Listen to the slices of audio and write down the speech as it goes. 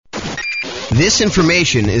This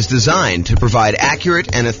information is designed to provide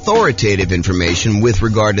accurate and authoritative information with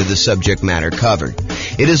regard to the subject matter covered.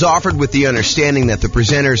 It is offered with the understanding that the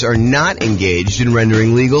presenters are not engaged in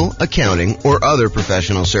rendering legal, accounting, or other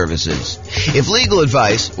professional services. If legal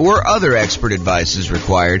advice or other expert advice is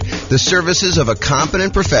required, the services of a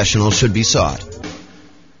competent professional should be sought.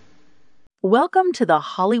 Welcome to the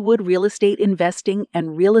Hollywood Real Estate Investing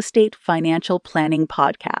and Real Estate Financial Planning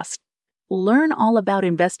Podcast. Learn all about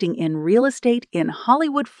investing in real estate in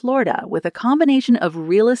Hollywood, Florida, with a combination of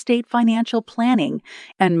real estate financial planning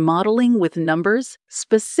and modeling with numbers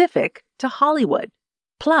specific to Hollywood,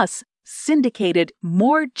 plus syndicated,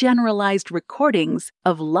 more generalized recordings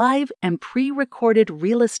of live and pre-recorded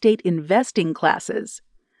real estate investing classes.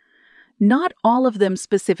 Not all of them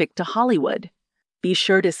specific to Hollywood. Be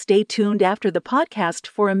sure to stay tuned after the podcast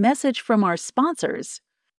for a message from our sponsors.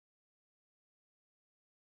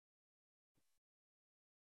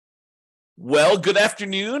 Well, good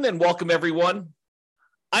afternoon and welcome, everyone.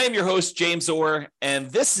 I am your host, James Orr, and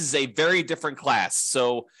this is a very different class.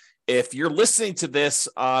 So if you're listening to this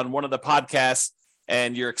on one of the podcasts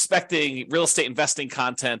and you're expecting real estate investing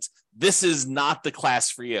content, this is not the class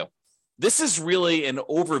for you. This is really an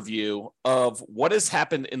overview of what has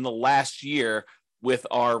happened in the last year with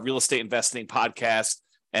our real estate investing podcast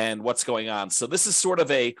and what's going on. So this is sort of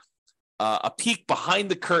a peek behind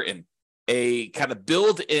the curtain, a kind of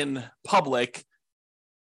build in public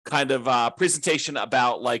kind of presentation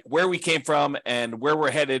about like where we came from and where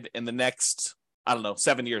we're headed in the next,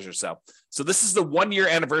 7 years or so. So this is the 1 year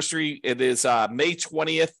anniversary. It is May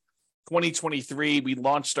 20th, 2023. We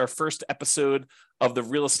launched our first episode of the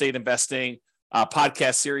real estate investing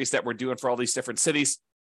podcast series that we're doing for all these different cities.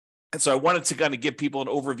 And so I wanted to kind of give people an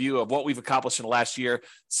overview of what we've accomplished in the last year.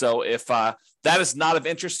 So if that is not of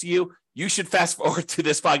interest to you, you should fast forward to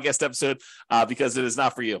this podcast episode because it is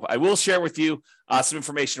not for you. I will share with you some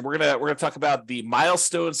information. We're gonna talk about the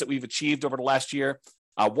milestones that we've achieved over the last year,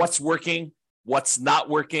 what's working, what's not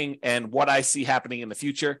working, and what I see happening in the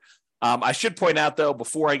future. I should point out, though,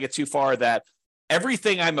 before I get too far, that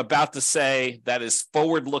everything I'm about to say that is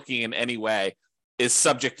forward-looking in any way is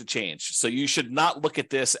subject to change. So you should not look at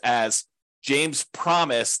this as James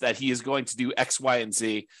promised that he is going to do X, Y, and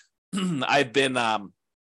Z. I've been a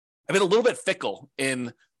little bit fickle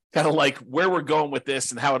in kind of like where we're going with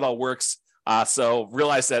this and how it all works. So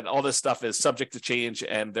realize that all this stuff is subject to change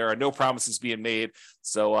and there are no promises being made.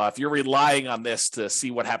 So if you're relying on this to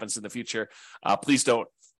see what happens in the future, please don't.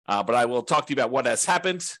 But I will talk to you about what has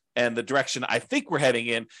happened and the direction I think we're heading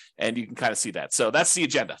in, and you can kind of see that. So that's the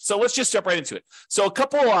agenda. So let's just jump right into it. So a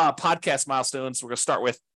couple podcast milestones we're going to start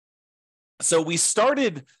with. So we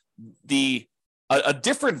started a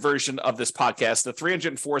different version of this podcast, the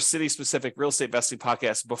 304 city-specific real estate investing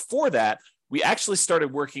podcast. Before that, we actually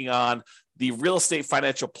started working on the real estate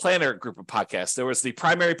financial planner group of podcasts. There was the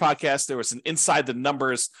primary podcast. There was an Inside the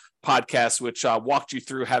Numbers podcast, which walked you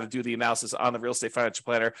through how to do the analysis on the real estate financial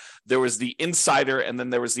planner. There was the Insider, and then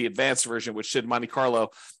there was the advanced version, which did Monte Carlo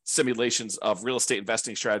simulations of real estate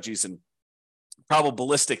investing strategies and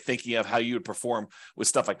probabilistic thinking of how you would perform with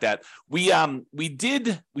stuff like that. We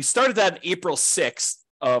started that April 6th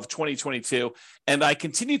of 2022, and I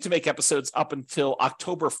continued to make episodes up until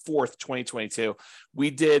October 4th, 2022.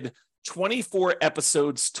 We did 24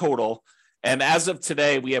 episodes total, and as of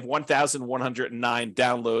today, we have 1,109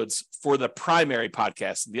 downloads for the primary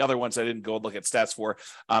podcast. The other ones I didn't go and look at stats for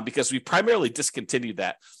because we primarily discontinued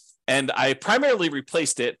that, and I primarily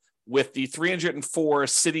replaced it with the 304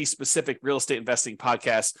 city-specific real estate investing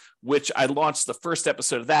podcast, which I launched the first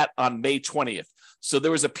episode of that on May 20th. So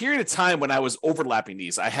there was a period of time when I was overlapping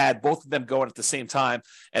these. I had both of them going at the same time,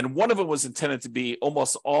 and one of them was intended to be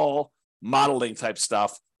almost all modeling type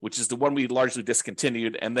stuff, which is the one we largely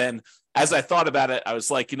discontinued. And then as I thought about it, I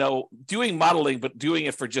was like, doing modeling, but doing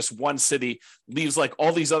it for just one city leaves like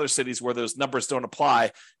all these other cities where those numbers don't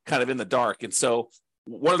apply kind of in the dark. And so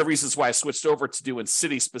one of the reasons why I switched over to doing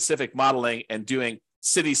city-specific modeling and doing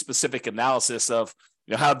city-specific analysis of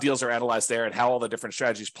how deals are analyzed there and how all the different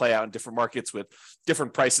strategies play out in different markets with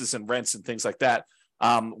different prices and rents and things like that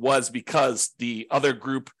was because the other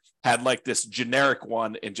group had like this generic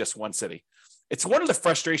one in just one city. It's one of the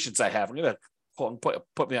frustrations I have. I'm going to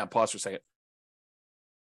put me on pause for a second.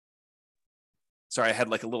 Sorry, I had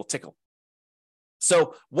like a little tickle.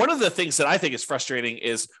 So one of the things that I think is frustrating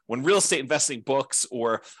is when real estate investing books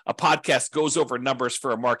or a podcast goes over numbers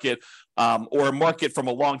for a market or a market from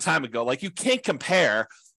a long time ago. Like you can't compare,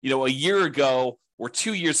 a year ago or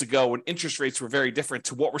 2 years ago when interest rates were very different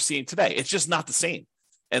to what we're seeing today. It's just not the same.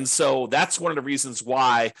 And so that's one of the reasons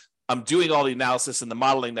why I'm doing all the analysis and the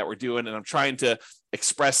modeling that we're doing, and I'm trying to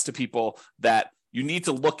express to people that you need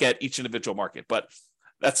to look at each individual market. But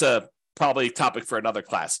that's a probably topic for another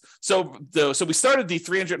class. So we started the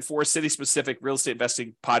 304 city-specific real estate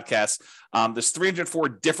investing podcast. There's 304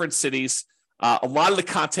 different cities. A lot of the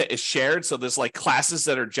content is shared. So there's like classes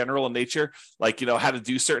that are general in nature, like, how to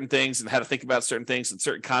do certain things and how to think about certain things and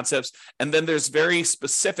certain concepts. And then there's very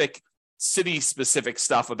specific city-specific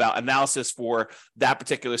stuff about analysis for that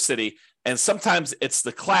particular city. And sometimes it's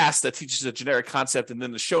the class that teaches a generic concept, and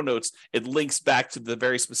then the show notes, it links back to the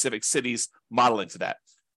very specific cities modeling to that.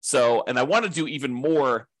 So, and I want to do even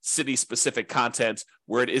more city-specific content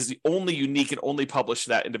where it is the only unique and only published to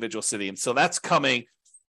that individual city. And so that's coming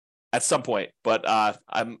at some point, but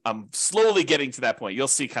I'm slowly getting to that point. You'll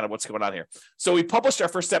see kind of what's going on here. So we published our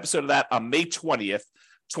first episode of that on May 20th,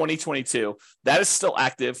 2022. That is still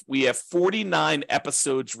active. We have 49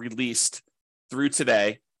 episodes released through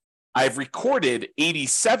today. I've recorded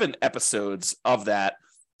 87 episodes of that.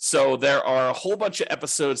 So there are a whole bunch of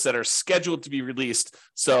episodes that are scheduled to be released.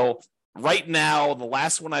 So right now, the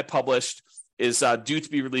last one I published is due to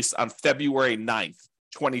be released on February 9th,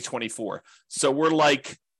 2024. So we're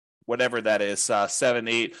like, whatever that is, 7,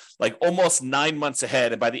 8, like almost 9 months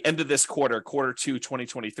ahead. And by the end of this quarter 2,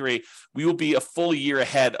 2023, we will be a full year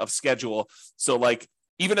ahead of schedule. So like,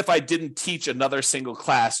 even if I didn't teach another single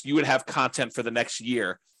class, you would have content for the next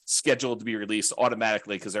year scheduled to be released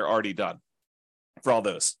automatically because they're already done for all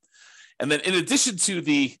those. And then in addition to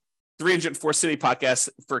the 304 City podcast,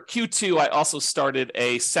 for Q2, I also started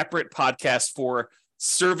a separate podcast for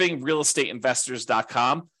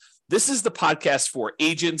servingrealestateinvestors.com. This is the podcast for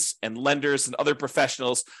agents and lenders and other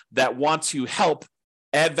professionals that want to help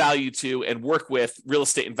add value to and work with real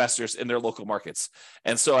estate investors in their local markets.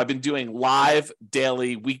 And so I've been doing live,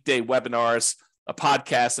 daily, weekday webinars, a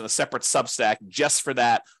podcast, and a separate Substack just for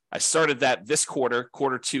that. I started that this quarter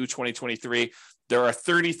 2, 2023. There are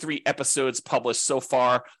 33 episodes published so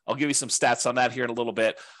far. I'll give you some stats on that here in a little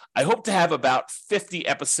bit. I hope to have about 50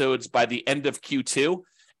 episodes by the end of Q2.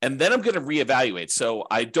 And then I'm going to reevaluate. So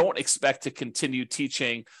I don't expect to continue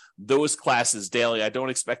teaching those classes daily. I don't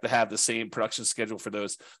expect to have the same production schedule for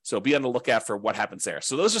those. So be on the lookout for what happens there.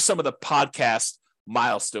 So those are some of the podcast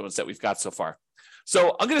milestones that we've got so far.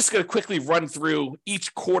 So I'm just going to quickly run through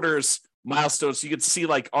each quarter's milestones so you can see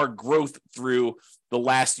like our growth through the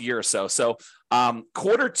last year or so. So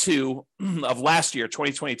quarter 2 of last year,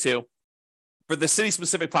 2022, for the City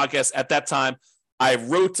Specific podcast at that time, I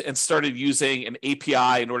wrote and started using an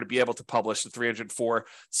API in order to be able to publish the 304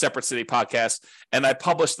 separate city podcasts. And I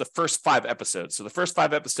published the first 5 episodes. So the first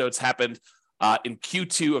 5 episodes happened in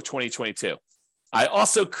Q2 of 2022. I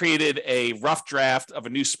also created a rough draft of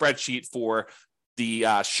a new spreadsheet for the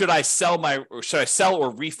should I sell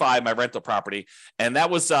or refi my rental property? And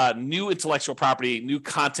that was new intellectual property, new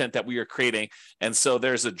content that we are creating. And so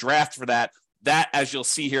there's a draft for that. That, as you'll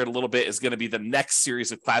see here in a little bit, is going to be the next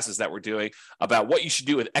series of classes that we're doing about what you should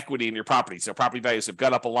do with equity in your property. So property values have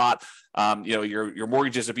gone up a lot. Your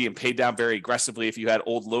mortgages are being paid down very aggressively if you had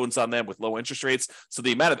old loans on them with low interest rates. So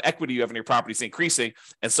the amount of equity you have in your property is increasing.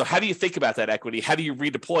 And so how do you think about that equity? How do you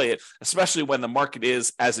redeploy it, especially when the market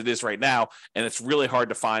is as it is right now, and it's really hard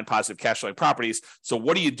to find positive cash flowing properties? So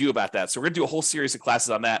what do you do about that? So we're going to do a whole series of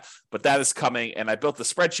classes on that, but that is coming. And I built the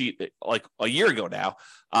spreadsheet like a year ago now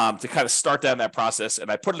to kind of start down that process.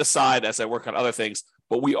 And I put it aside as I work on other things,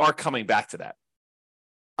 but we are coming back to that.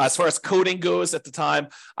 As far as coding goes at the time,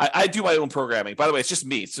 I do my own programming. By the way, it's just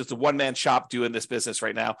me. It's just a one-man shop doing this business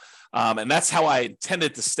right now. And that's how I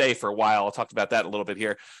intended to stay for a while. I'll talk about that a little bit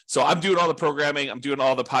here. So I'm doing all the programming. I'm doing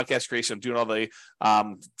all the podcast creation. I'm doing all the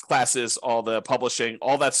classes, all the publishing,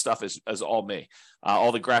 all that stuff is all me.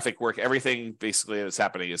 All the graphic work, everything basically that's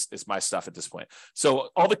happening is my stuff at this point. So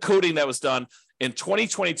all the coding that was done in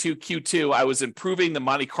 2022 Q2, I was improving the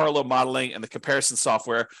Monte Carlo modeling and the comparison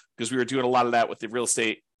software because we were doing a lot of that with the real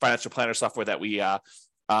estate financial planner software that we are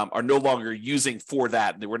no longer using for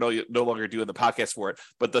that. We're no longer doing the podcast for it,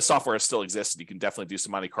 but the software still exists. And you can definitely do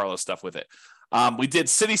some Monte Carlo stuff with it. We did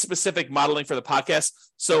city-specific modeling for the podcast.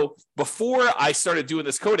 So before I started doing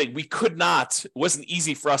this coding, it wasn't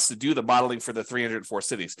easy for us to do the modeling for the 304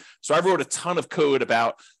 cities. So I wrote a ton of code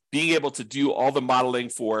about being able to do all the modeling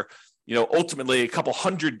for, ultimately a couple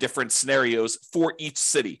hundred different scenarios for each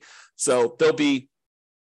city. So there'll be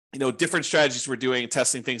different strategies we're doing,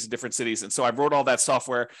 testing things in different cities. And so I wrote all that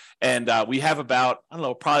software, and we have about,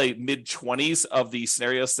 probably mid-20s of the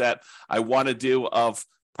scenarios that I want to do, of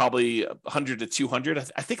probably 100 to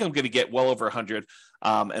 200. I think I'm going to get well over 100.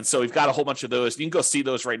 And so we've got a whole bunch of those. You can go see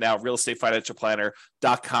those right now,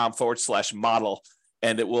 realestatefinancialplanner.com/model.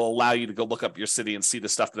 and it will allow you to go look up your city and see the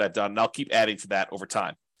stuff that I've done. And I'll keep adding to that over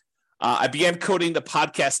time. I began coding the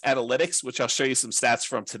podcast analytics, which I'll show you some stats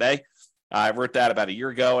from today. I wrote that about a year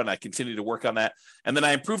ago, and I continue to work on that. And then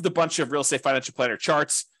I improved a bunch of Real Estate Financial Planner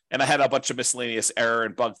charts, and I had a bunch of miscellaneous error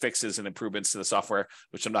and bug fixes and improvements to the software,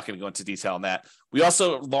 which I'm not going to go into detail on that. We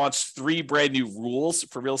also launched 3 brand new rules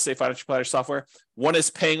for Real Estate Financial Planner software. One is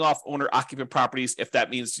paying off owner-occupant properties if that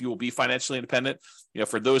means you will be financially independent.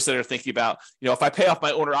 For those that are thinking about, if I pay off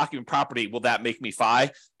my owner-occupant property, will that make me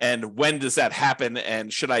FI? And when does that happen?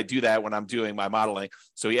 And should I do that when I'm doing my modeling?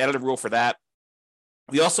 So we added a rule for that.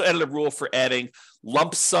 We also added a rule for adding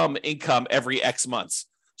lump sum income every X months.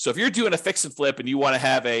 So if you're doing a fix and flip and you want to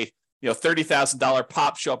have a $30,000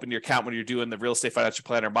 pop show up in your account when you're doing the Real Estate Financial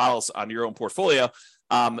Planner models on your own portfolio,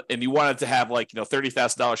 and you wanted to have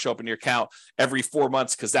 $30,000 show up in your account every 4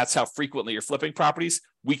 months because that's how frequently you're flipping properties,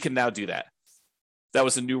 we can now do that. That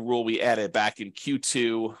was a new rule we added back in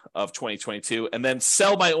Q2 of 2022. And then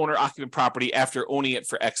sell my owner-occupant property after owning it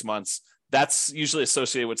for X months. That's usually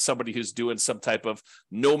associated with somebody who's doing some type of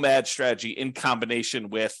nomad strategy in combination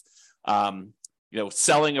with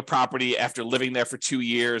selling a property after living there for 2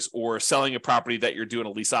 years, or selling a property that you're doing a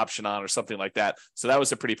lease option on or something like that. So that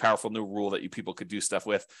was a pretty powerful new rule that you people could do stuff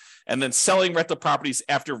with. And then selling rental properties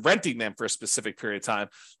after renting them for a specific period of time.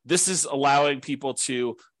 This is allowing people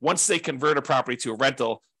to, once they convert a property to a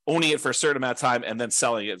rental, owning it for a certain amount of time and then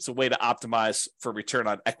selling it. It's a way to optimize for return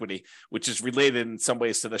on equity, which is related in some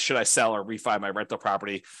ways to the should I sell or refi my rental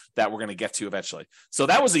property that we're going to get to eventually. So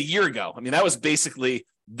that was a year ago. That was basically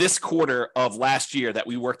this quarter of last year that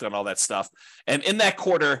we worked on all that stuff. And in that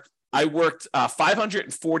quarter, I worked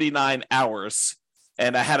 549 hours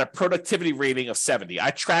and I had a productivity rating of 70. I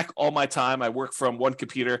track all my time. I work from one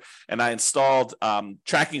computer, and I installed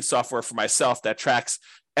tracking software for myself that tracks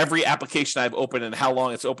every application I've opened and how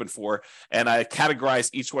long it's open for. And I categorize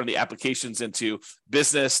each one of the applications into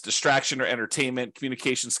business, distraction or entertainment,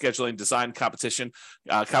 communication, scheduling, design, composition,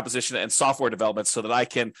 and software development so that I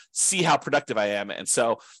can see how productive I am. And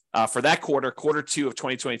so for that quarter 2 of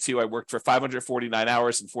 2022, I worked for 549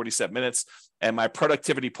 hours and 47 minutes, and my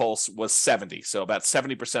productivity pulse was 70. So about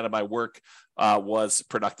 70% of my work was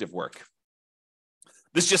productive work.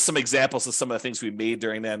 This is just some examples of some of the things we made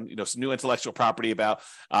during then, some new intellectual property about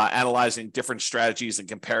analyzing different strategies and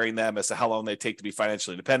comparing them as to how long they take to be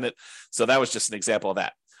financially independent. So that was just an example of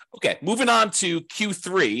that. Okay, moving on to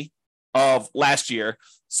Q3 of last year.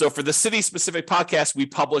 So for the city specific podcast, we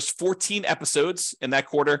published 14 episodes in that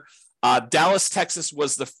quarter. Dallas, Texas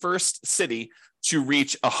was the first city to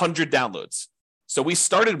reach 100 downloads. So we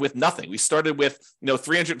started with nothing. We started with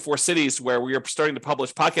 304 cities where we were starting to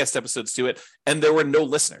publish podcast episodes to it, and there were no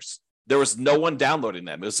listeners. There was no one downloading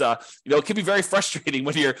them. It was, it can be very frustrating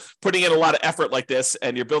when you're putting in a lot of effort like this,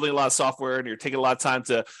 and you're building a lot of software, and you're taking a lot of time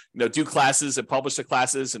to, do classes and publish the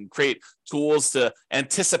classes and create tools to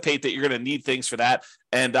anticipate that you're going to need things for that,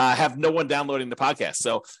 and have no one downloading the podcast.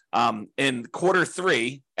 So in quarter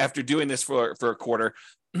 3, after doing this for a quarter,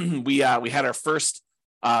 we had our first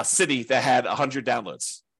city that had 100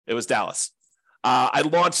 downloads. It was Dallas. I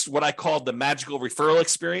launched what I called the magical referral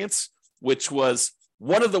experience, which was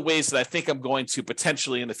one of the ways that I think I'm going to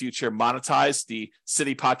potentially in the future monetize the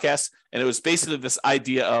city podcast. And it was basically this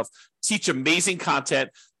idea of teach amazing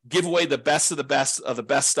content, give away the best of the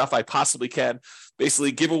best stuff I possibly can,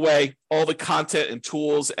 basically give away all the content and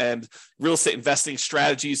tools and real estate investing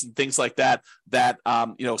strategies and things like that,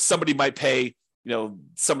 somebody might pay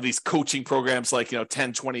some of these coaching programs like,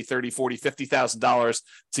 10, 20, 30, 40, $50,000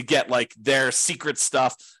 to get like their secret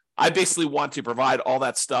stuff. I basically want to provide all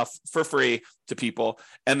that stuff for free to people.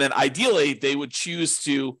 And then ideally they would choose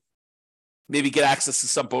to maybe get access to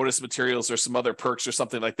some bonus materials or some other perks or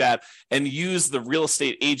something like that, and use the real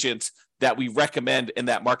estate agent that we recommend in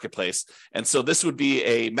that marketplace. And so this would be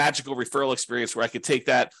a magical referral experience where I could take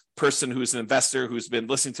that person who's an investor who's been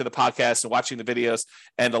listening to the podcast and watching the videos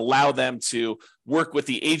and allow them to work with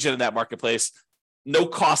the agent in that marketplace, no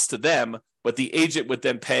cost to them, but the agent would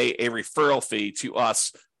then pay a referral fee to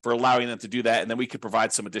us for allowing them to do that. And then we could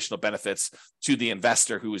provide some additional benefits to the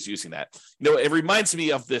investor who is using that. It reminds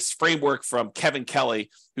me of this framework from Kevin Kelly,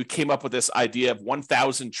 who came up with this idea of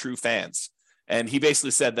 1,000 true fans. And he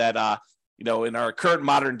basically said that, in our current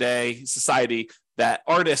modern day society, that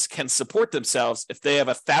artists can support themselves if they have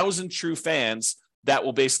 1,000 true fans that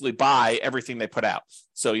will basically buy everything they put out.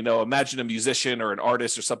 So, imagine a musician or an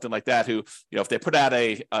artist or something like that who, if they put out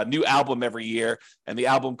a new album every year and the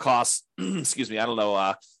album costs,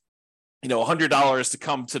 $100 to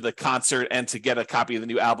come to the concert and to get a copy of the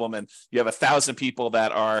new album. And you have 1,000 people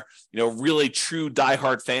that are, really true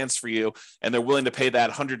diehard fans for you, and they're willing to pay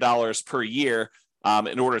that $100 per year.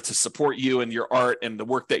 in order to support you and your art and the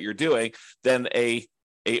work that you're doing, then a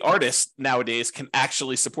artist nowadays can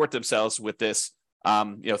actually support themselves with this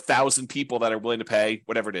 1,000 people that are willing to pay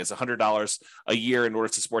whatever it is, $100 a year in order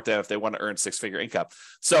to support them if they want to earn six-figure income.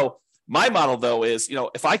 So my model, though, is,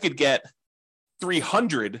 if I could get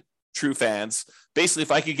 300 true fans, basically,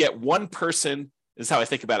 if I could get one person, this is how I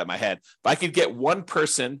think about it in my head. If I could get one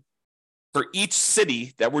person for each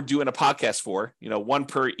city that we're doing a podcast for, one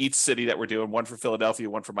per each city that we're doing, one for Philadelphia,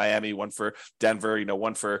 one for Miami, one for Denver,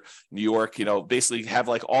 one for New York, basically have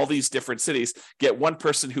like all these different cities, get one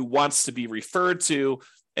person who wants to be referred to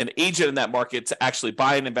an agent in that market to actually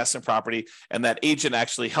buy an investment property, and that agent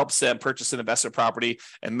actually helps them purchase an investment property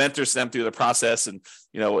and mentors them through the process, and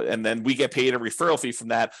and then we get paid a referral fee from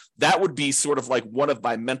that. That would be sort of like one of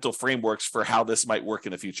my mental frameworks for how this might work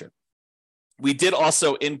in the future. We did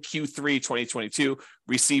also in Q3 2022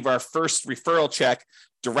 receive our first referral check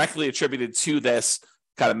directly attributed to this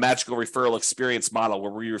kind of magical referral experience model,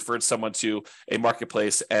 where we referred someone to a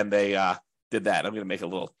marketplace and they did that. I'm going to make a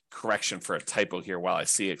little correction for a typo here while I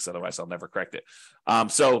see it, because otherwise I'll never correct it.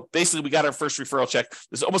 So basically, we got our first referral check.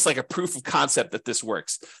 It's almost like a proof of concept that this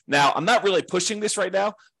works. Now, I'm not really pushing this right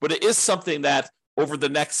now, but it is something that over the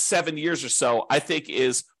next 7 years or so, I think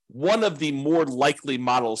is one of the more likely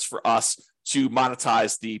models for us to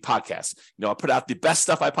monetize the podcast. I put out the best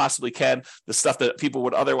stuff I possibly can, the stuff that people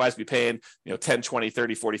would otherwise be paying, $10, $20,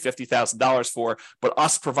 $30, $40, $50,000 for, but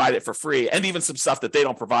us provide it for free, and even some stuff that they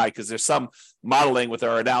don't provide, because there's some modeling with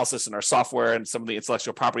our analysis and our software and some of the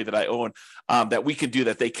intellectual property that I own that we can do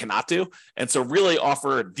that they cannot do. And so really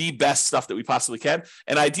offer the best stuff that we possibly can.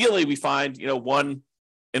 And ideally we find, one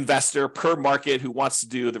investor per market who wants to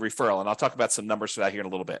do the referral. And I'll talk about some numbers for that here in a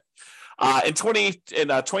little bit. In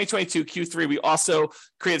 2022 Q3, we also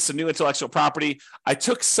created some new intellectual property. I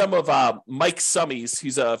took some of Mike Summey's.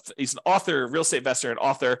 He's an author, real estate investor, and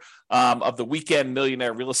author of the Weekend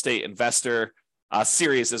Millionaire Real Estate Investor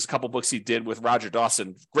series. There's a couple books he did with Roger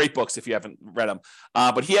Dawson. Great books if you haven't read them.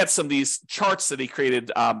 But he had some of these charts that he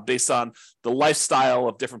created based on the lifestyle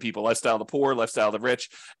of different people, lifestyle of the poor, lifestyle of the rich.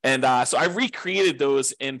 And so I recreated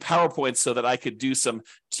those in PowerPoint so that I could do some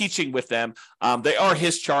teaching with them. They are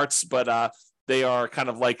his charts, but they are kind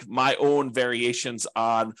of like my own variations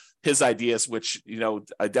on his ideas, which,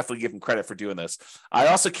 I definitely give him credit for doing this. I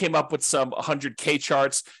also came up with some 100K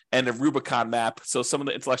charts and a Rubicon map. So some of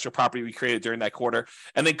the intellectual property we created during that quarter.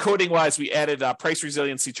 And then coding wise, we added price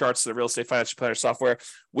resiliency charts to the Real Estate Financial Planner software,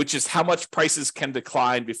 which is how much prices can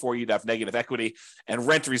decline before you'd have negative equity, and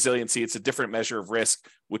rent resiliency. It's a different measure of risk,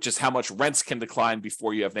 which is how much rents can decline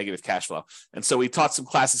before you have negative cash flow. And so we taught some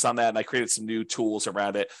classes on that, and I created some new tools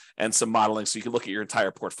around it and some modeling. So you can look at your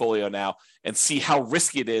entire portfolio now and see how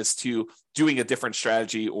risky it is to doing a different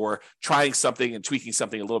strategy or trying something and tweaking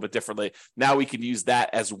something a little bit differently. Now we can use that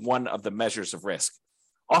as one of the measures of risk.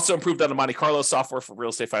 Also improved on the Monte Carlo software for Real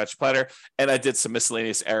Estate Financial Planner, and I did some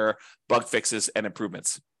miscellaneous error, bug fixes, and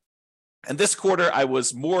improvements. And this quarter, I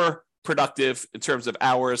was more productive in terms of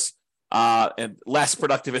hours and less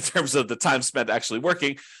productive in terms of the time spent actually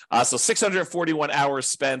working. So 641 hours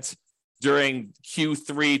spent during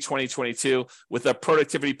Q3 2022 with a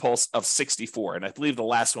productivity pulse of 64. And I believe the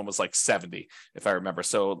last one was like 70, if I remember.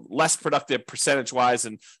 So less productive percentage-wise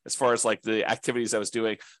and as far as like the activities I was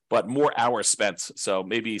doing, but more hours spent. So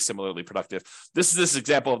maybe similarly productive. This is this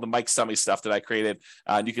example of the Mike Summey stuff that I created.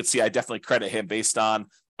 And you can see I definitely credit him based on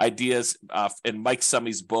ideas in Mike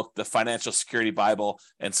Summey's book, The Financial Security Bible,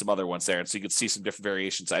 and some other ones there. And so you can see some different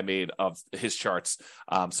variations I made of his charts.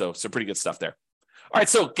 So some pretty good stuff there. All right,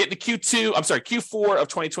 so getting to Q4 of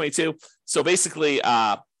 2022. So basically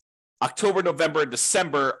October, November, and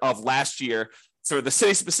December of last year. So the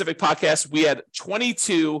City Specific podcast, we had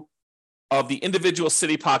 22 of the individual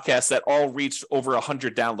city podcasts that all reached over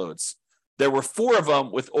 100 downloads. There were 4 of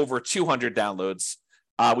them with over 200 downloads.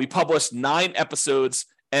 We published 9 episodes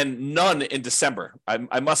and none in December.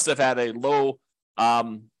 I must have had a low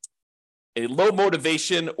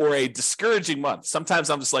motivation or a discouraging month. Sometimes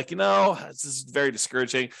I'm just like, this is very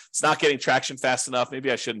discouraging. It's not getting traction fast enough. Maybe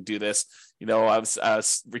I shouldn't do this. I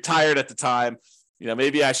was retired at the time.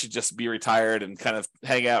 Maybe I should just be retired and kind of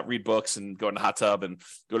hang out, read books, and go in the hot tub and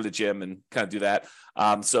go to the gym and kind of do that.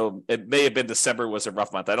 So it may have been December was a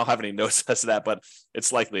rough month. I don't have any notes as to that, but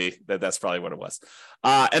it's likely that that's probably what it was.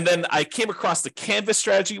 And then I came across the Canvas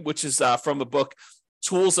strategy, which is from the book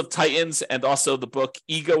Tools of Titans, and also the book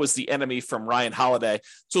Ego is the Enemy from Ryan Holiday.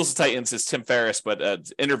 Tools of Titans is Tim Ferriss, but an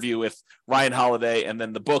interview with Ryan Holiday. And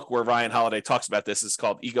then the book where Ryan Holiday talks about this is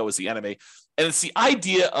called Ego is the Enemy. And it's the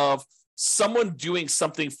idea of someone doing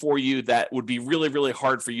something for you that would be really, really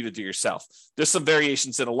hard for you to do yourself. There's some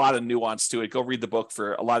variations and a lot of nuance to it. Go read the book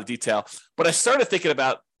for a lot of detail. But I started thinking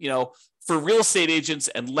about, for real estate agents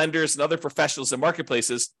and lenders and other professionals in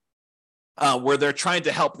marketplaces where they're trying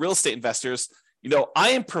to help real estate investors, I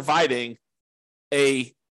am providing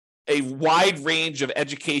a wide range of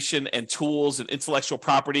education and tools and intellectual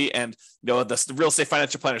property and the real estate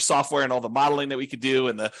financial planner software and all the modeling that we could do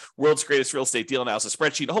and the world's greatest real estate deal analysis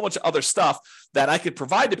spreadsheet, a whole bunch of other stuff that I could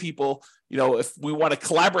provide to people, if we want to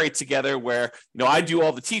collaborate together where, I do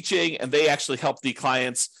all the teaching and they actually help the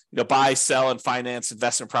clients, buy, sell, and finance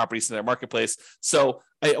investment properties in their marketplace. So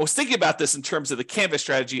I was thinking about this in terms of the Canvas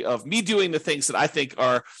strategy of me doing the things that I think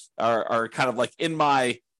are kind of like in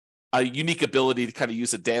my a unique ability to kind of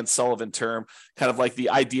use a Dan Sullivan term, kind of like the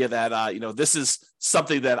idea that, this is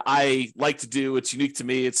something that I like to do. It's unique to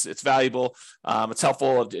me. It's valuable. It's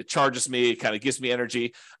helpful. It charges me. It kind of gives me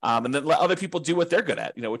energy. And then let other people do what they're good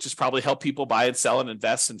at, which is probably help people buy and sell and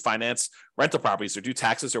invest and finance rental properties or do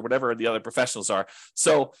taxes or whatever the other professionals are.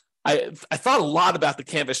 So I thought a lot about the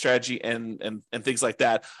Canvas strategy and things like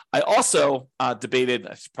that. I also debated,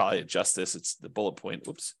 I should probably adjust this. It's the bullet point.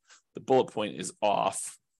 Oops. The bullet point is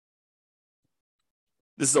off.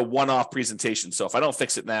 This is a one-off presentation, so if I don't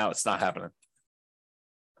fix it now, it's not happening.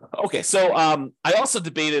 Okay, so I also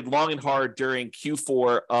debated long and hard during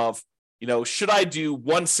Q4 of, should I do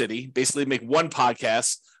one city, basically make one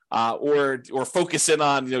podcast, or focus in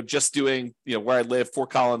on, just doing, where I live,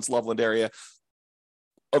 Fort Collins, Loveland area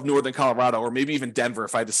of Northern Colorado, or maybe even Denver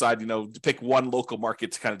if I decide, to pick one local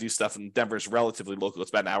market to kind of do stuff, and Denver is relatively local.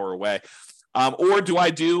 It's about an hour away. Or do I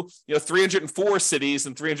do 304 cities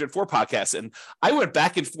and 304 podcasts? And I went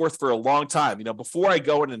back and forth for a long time. Before I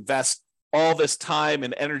go and invest all this time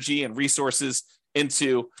and energy and resources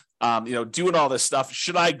into doing all this stuff,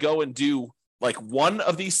 should I go and do like one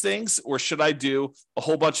of these things, or should I do a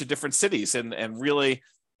whole bunch of different cities and really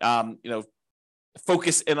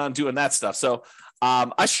focus in on doing that stuff? So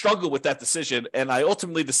I struggled with that decision, and I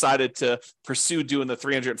ultimately decided to pursue doing the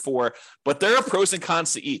 304. But there are pros and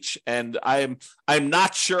cons to each, and I'm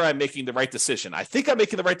not sure I'm making the right decision. I think I'm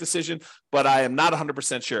making the right decision, but I am not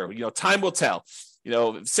 100% sure. Time will tell.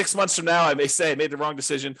 6 months from now, I may say I made the wrong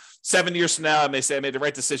decision. 7 years from now, I may say I made the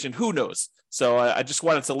right decision. Who knows? So I just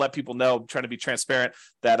wanted to let people know, trying to be transparent,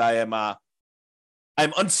 that I'm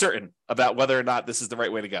uncertain about whether or not this is the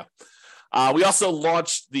right way to go. We also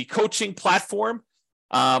launched the coaching platform.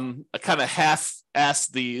 I kind of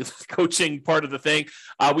half-assed the coaching part of the thing.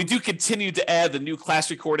 We do continue to add the new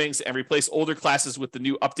class recordings and replace older classes with the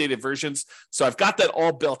new updated versions. So I've got that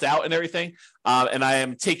all built out and everything. And I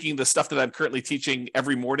am taking the stuff that I'm currently teaching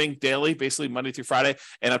every morning, daily, basically Monday through Friday.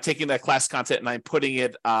 And I'm taking that class content and I'm putting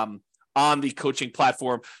it on the coaching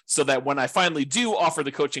platform, so that when I finally do offer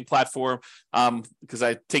the coaching platform, because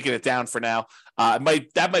I've taken it down for now, that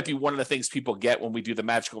might be one of the things people get when we do the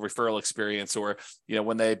magical referral experience, or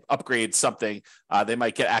when they upgrade something, they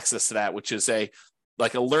might get access to that, which is a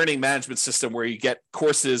learning management system where you get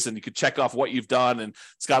courses and you can check off what you've done, and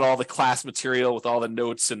it's got all the class material with all the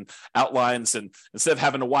notes and outlines, and instead of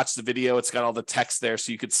having to watch the video, it's got all the text there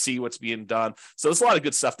so you could see what's being done. So there's a lot of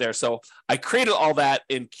good stuff there. So I created all that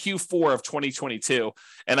in Q4 of 2022,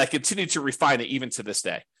 and I continue to refine it even to this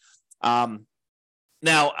day.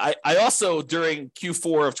 Now, I also, during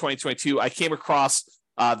Q4 of 2022, I came across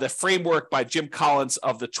the framework by Jim Collins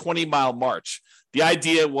of the 20-mile march. The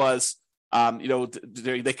idea was,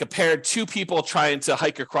 they compared two people trying to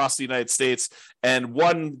hike across the United States, and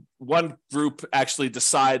one group actually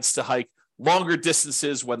decides to hike longer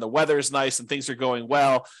distances when the weather is nice and things are going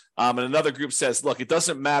well. And another group says, look, it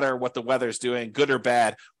doesn't matter what the weather's doing, good or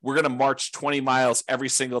bad. We're going to march 20 miles every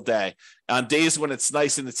single day. On days when it's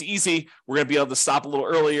nice and it's easy, we're going to be able to stop a little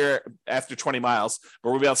earlier after 20 miles,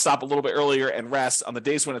 but we'll be able to stop a little bit earlier and rest. On the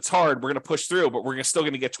days when it's hard, we're going to push through, but we're still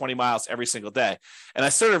going to get 20 miles every single day. And I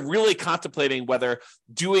started really contemplating whether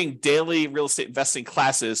doing daily real estate investing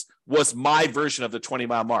classes was my version of the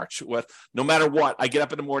 20-mile march. With no matter what, I get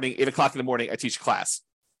up in the morning, 8 o'clock in the morning, I teach class.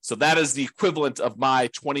 So that is the equivalent of my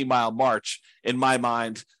 20-mile march in my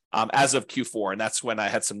mind as of Q4. And that's when I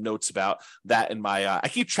had some notes about that in my, I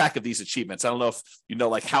keep track of these achievements. I don't know if you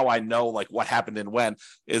know, how I know, what happened and when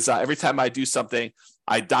is every time I do something,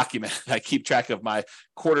 I document, I keep track of my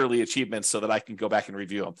quarterly achievements so that I can go back and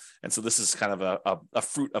review them. And so this is kind of a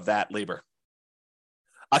fruit of that labor.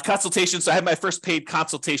 A consultation. So I had my first paid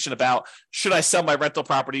consultation about, should I sell my rental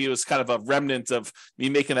property? It was kind of a remnant of me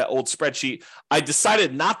making that old spreadsheet. I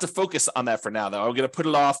decided not to focus on that for now, though. I'm going to put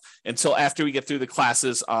it off until after we get through the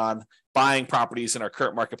classes on buying properties in our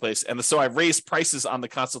current marketplace. And so I've raised prices on the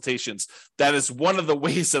consultations. That is one of the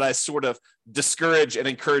ways that I sort of discourage and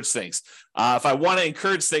encourage things. If I want to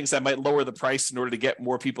encourage things, I might lower the price in order to get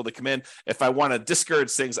more people to come in. If I want to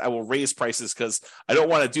discourage things, I will raise prices because I don't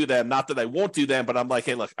want to do them. Not that I won't do them, but I'm like,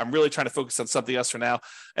 hey, look, I'm really trying to focus on something else for now.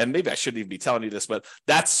 And maybe I shouldn't even be telling you this, but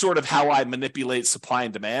that's sort of how I manipulate supply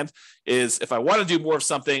and demand. Is if I want to do more of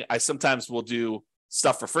something, I sometimes will do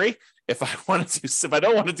stuff for free. If I don't want to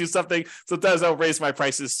do something, sometimes I'll raise my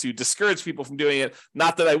prices to discourage people from doing it.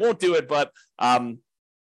 Not that I won't do it, but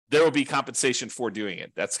there will be compensation for doing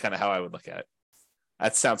it. That's kind of how I would look at it.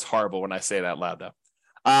 That sounds horrible when I say it out loud, though.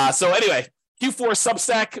 So anyway, Q4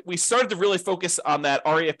 Substack, we started to really focus on that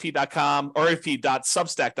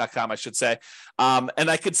refp.substack.com, I should say. And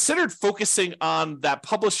I considered focusing on that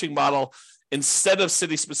publishing model instead of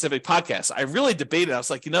city-specific podcasts. I really debated. I was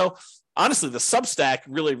like, honestly, the Substack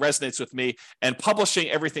really resonates with me, and publishing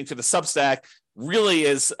everything to the Substack really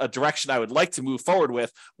is a direction I would like to move forward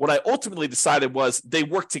with. What I ultimately decided was they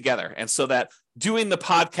work together. And so that doing the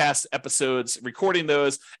podcast episodes, recording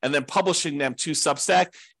those, and then publishing them to Substack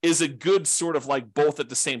is a good sort of like both at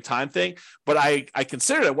the same time thing. But I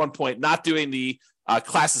considered at one point not doing the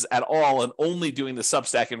classes at all and only doing the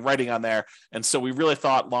Substack and writing on there. And so we really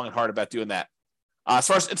thought long and hard about doing that. As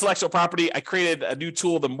far as intellectual property, I created a new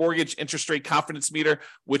tool, the Mortgage Interest Rate Confidence Meter,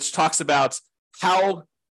 which talks about how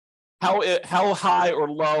high or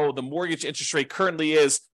low the mortgage interest rate currently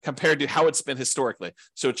is compared to how it's been historically.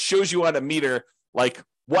 So it shows you on a meter like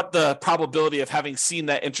what the probability of having seen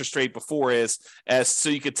that interest rate before is, as so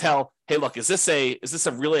you could tell, hey, look, is this a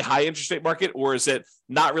really high interest rate market, or is it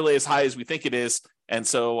not really as high as we think it is? And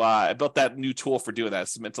so I built that new tool for doing that.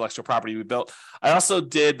 Some intellectual property we built. I also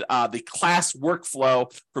did the class workflow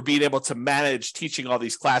for being able to manage teaching all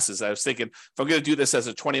these classes. I was thinking, if I'm going to do this as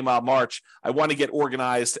a 20-mile march, I want to get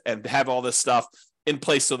organized and have all this stuff in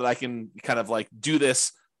place so that I can kind of like do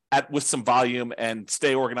this with some volume and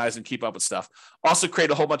stay organized and keep up with stuff. Also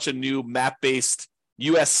create a whole bunch of new map-based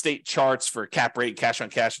U.S. state charts for cap rate, cash on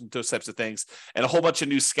cash, and those types of things, and a whole bunch of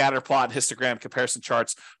new scatter plot and histogram comparison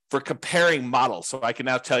charts for comparing models. So I can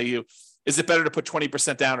now tell you, is it better to put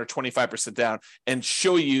 20% down or 25% down, and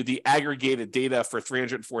show you the aggregated data for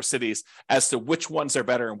 304 cities as to which ones are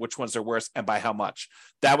better and which ones are worse and by how much.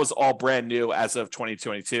 That was all brand new as of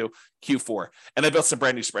 2022 Q4. And I built some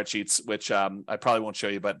brand new spreadsheets, which I probably won't show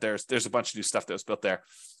you, but there's a bunch of new stuff that was built there.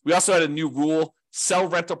 We also had a new rule: sell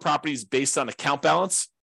rental properties based on account balance.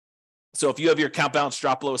 So if you have your account balance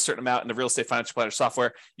drop below a certain amount in the Real Estate Financial Planner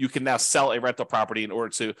software, you can now sell a rental property in order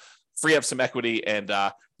to free up some equity and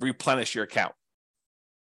replenish your account.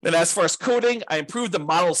 Then as far as coding, I improved the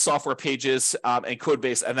model software pages and code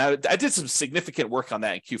base, and I did some significant work on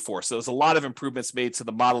that in Q4. So there's a lot of improvements made to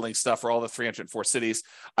the modeling stuff for all the 304 cities.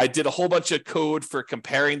 I did a whole bunch of code for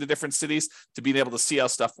comparing the different cities to being able to see how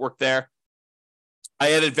stuff worked there.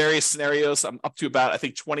 I added various scenarios. I'm up to about, I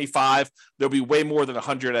think, 25. There'll be way more than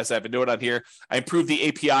 100 as I have a note on here. I improved the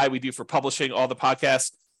API we do for publishing all the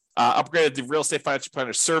podcasts. Upgraded the Real Estate Financial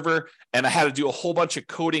Planner server, and I had to do a whole bunch of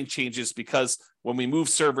coding changes because when we moved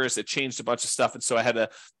servers, it changed a bunch of stuff, and so I had to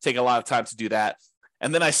take a lot of time to do that.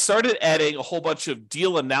 And then I started adding a whole bunch of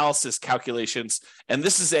deal analysis calculations, and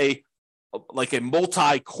this is a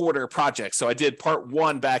multi-quarter project. So I did part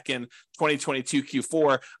one back in 2022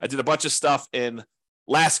 Q4. I did a bunch of stuff in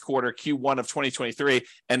last quarter, Q1 of 2023,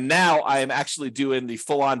 and now I am actually doing the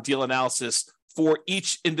full-on deal analysis for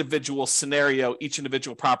each individual scenario, each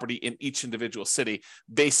individual property in each individual city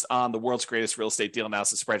based on the world's greatest real estate deal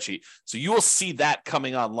analysis spreadsheet. So you will see that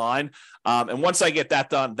coming online. And once I get that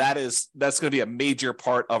done, that's going to be a major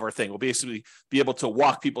part of our thing. We'll basically be able to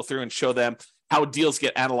walk people through and show them how deals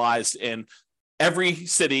get analyzed in every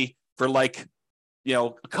city for a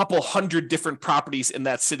couple hundred different properties in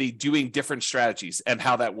that city doing different strategies and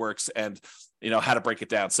how that works and, how to break it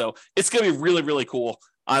down. So it's going to be really, really cool.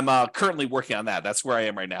 I'm currently working on that. That's where I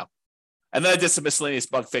am right now. And then I did some miscellaneous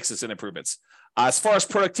bug fixes and improvements. As far as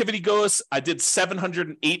productivity goes, I did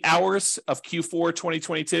 708 hours of Q4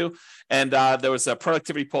 2022, and there was a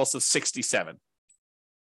productivity pulse of 67.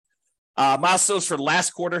 Milestones for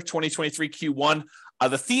last quarter, 2023 Q1.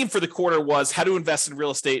 The theme for the quarter was how to invest in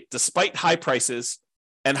real estate despite high prices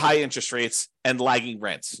and high interest rates and lagging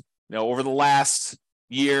rents. Over the last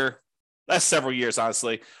several years,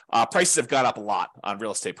 honestly, prices have gone up a lot on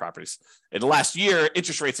real estate properties. In the last year,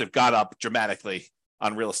 interest rates have gone up dramatically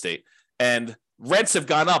on real estate, and rents have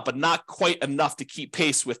gone up, but not quite enough to keep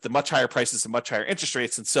pace with the much higher prices and much higher interest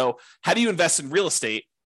rates. And so how do you invest in real estate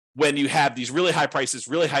when you have these really high prices,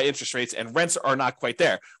 really high interest rates, and rents are not quite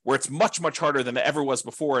there, where it's much, much harder than it ever was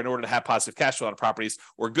before in order to have positive cash flow on properties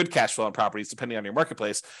or good cash flow on properties, depending on your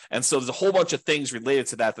marketplace. And so there's a whole bunch of things related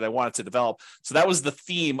to that I wanted to develop. So that was the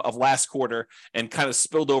theme of last quarter and kind of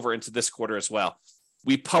spilled over into this quarter as well.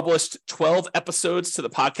 We published 12 episodes to the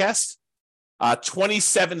podcast.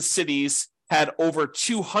 27 cities had over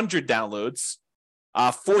 200 downloads.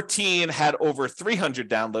 14 had over 300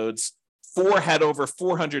 downloads. 4 had over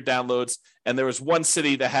 400 downloads, and there was one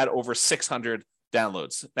city that had over 600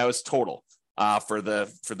 downloads. That was total for their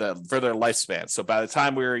lifespan. So by the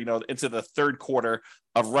time we were into the third quarter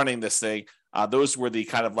of running this thing, those were the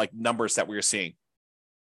kind of like numbers that we were seeing.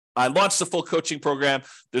 I launched the full coaching program.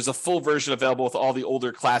 There's a full version available with all the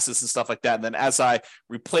older classes and stuff like that. And then as I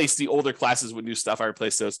replace the older classes with new stuff, I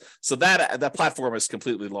replace those. So that platform is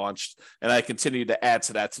completely launched, and I continue to add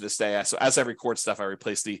to that to this day. So as I record stuff, I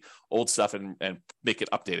replace the old stuff and make it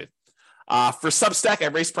updated. For Substack, I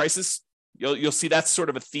raised prices. You'll see that's sort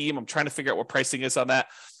of a theme. I'm trying to figure out what pricing is on that.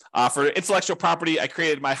 For intellectual property, I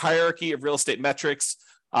created my hierarchy of real estate metrics.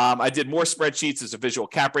 I did more spreadsheets. There's a visual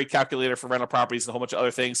cap rate calculator for rental properties and a whole bunch of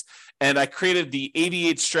other things. And I created the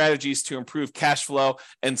 88 strategies to improve cash flow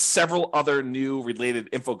and several other new related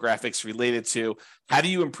infographics related to how do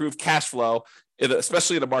you improve cash flow,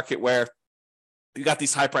 especially in a market where you got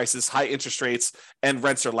these high prices, high interest rates, and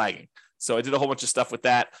rents are lagging. So I did a whole bunch of stuff with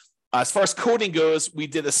that. As far as coding goes, we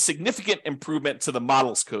did a significant improvement to the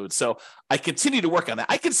models code. So I continue to work on that.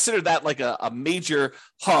 I consider that like a major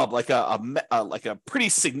hub, like a pretty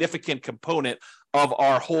significant component of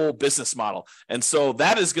our whole business model. And so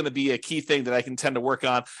that is going to be a key thing that I can tend to work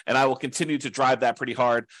on, and I will continue to drive that pretty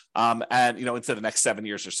hard and into the next 7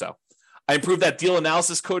 years or so. I improved that deal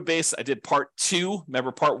analysis code base. I did part 2.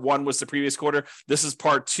 Remember, part 1 was the previous quarter. This is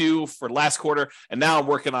part 2 for last quarter. And now I'm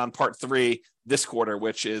working on part 3 this quarter,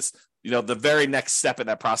 which is, the very next step in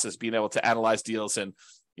that process, being able to analyze deals and,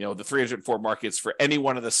 the 304 markets for any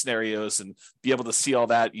one of the scenarios and be able to see all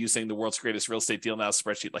that using the world's greatest real estate deal analysis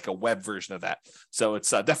spreadsheet, like a web version of that. So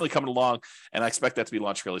it's definitely coming along, and I expect that to be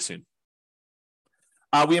launched really soon.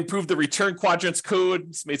 We improved the return quadrants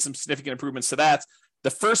code, made some significant improvements to that. The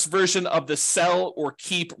first version of the sell or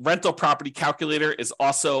keep rental property calculator is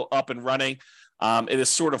also up and running. It is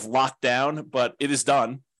sort of locked down, but it is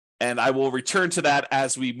done. And I will return to that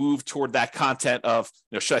as we move toward that content of,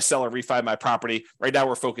 should I sell or refi my property? Right now,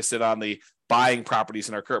 we're focusing on the buying properties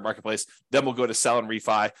in our current marketplace. Then we'll go to sell and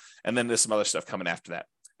refi. And then there's some other stuff coming after that.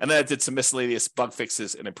 And then I did some miscellaneous bug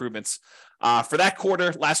fixes and improvements. For that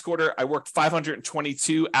quarter, last quarter, I worked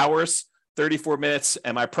 522 hours, 34 minutes,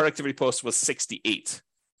 and my productivity post was 68.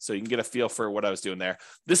 So you can get a feel for what I was doing there.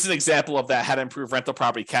 This is an example of that, how to improve rental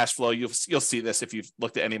property cash flow. You'll see this if you've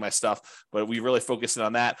looked at any of my stuff, but we really focused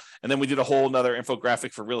on that. And then we did a whole nother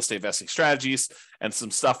infographic for real estate investing strategies and some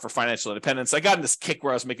stuff for financial independence. I got in this kick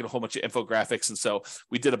where I was making a whole bunch of infographics, and so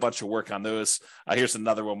we did a bunch of work on those. Here's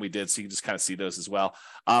another one we did, so you can just kind of see those as well.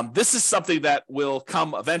 This is something that will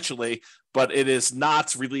come eventually, but it is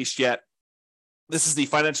not released yet. This is the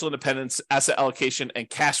financial independence, asset allocation, and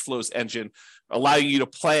cash flows engine, allowing you to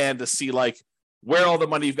plan to see where all the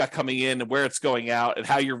money you've got coming in and where it's going out and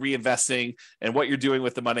how you're reinvesting and what you're doing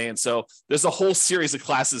with the money. And so there's a whole series of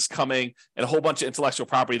classes coming and a whole bunch of intellectual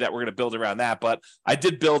property that we're going to build around that. But I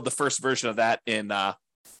did build the first version of that in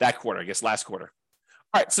that quarter, I guess last quarter.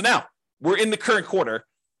 All right, so now we're in the current quarter,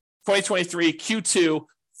 2023 Q2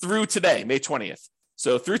 through today, May 20th.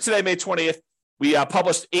 So through today, May 20th, we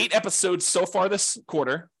published 8 episodes so far this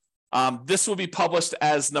quarter. This will be published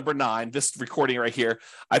as number 9, this recording right here.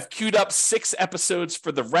 I've queued up 6 episodes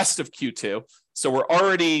for the rest of Q2. So we're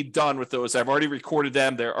already done with those. I've already recorded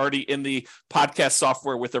them. They're already in the podcast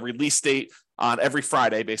software with a release date on every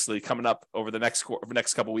Friday, basically coming up over the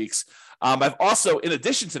next couple weeks. I've also, in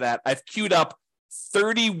addition to that, I've queued up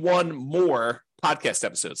 31 more podcast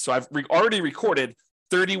episodes. So I've already recorded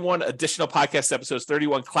 31 additional podcast episodes,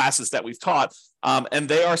 31 classes that we've taught, and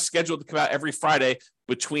they are scheduled to come out every Friday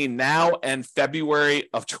between now and February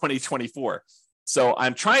of 2024. So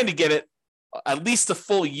I'm trying to get it at least a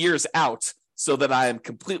full year's out so that I am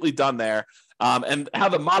completely done there. And how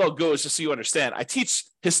the model goes, just so you understand, I teach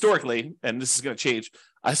historically, and this is going to change.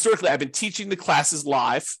 Historically, I've been teaching the classes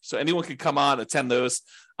live, so anyone can come on, attend those.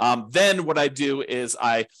 Then what I do is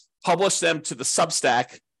I publish them to the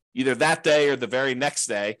Substack either that day or the very next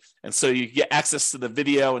day. And so you get access to the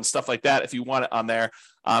video and stuff like that if you want it on there.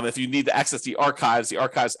 If you need to access the archives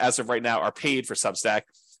as of right now are paid for Substack.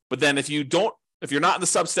 But then if you're not in the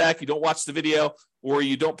Substack, you don't watch the video, or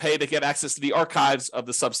you don't pay to get access to the archives of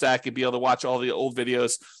the Substack and be able to watch all the old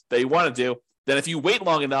videos that you want to do, then if you wait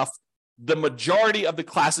long enough, the majority of the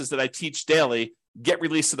classes that I teach daily get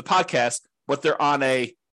released to the podcast, but they're on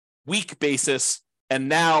a week basis. And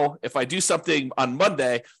now if I do something on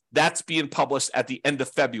Monday, that's being published at the end of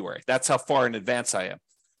February. That's how far in advance I am.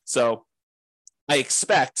 So I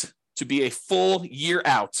expect to be a full year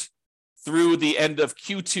out through the end of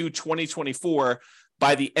Q2 2024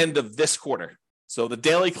 by the end of this quarter. So the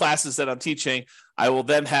daily classes that I'm teaching, I will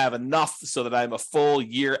then have enough so that I'm a full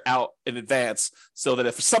year out in advance, so that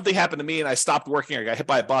if something happened to me and I stopped working or got hit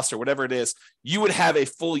by a bus or whatever it is, you would have a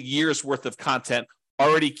full year's worth of content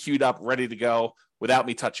already queued up, ready to go without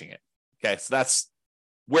me touching it. Okay, so that's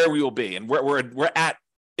where we will be. And we're at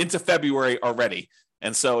into February already.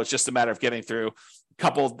 And so it's just a matter of getting through a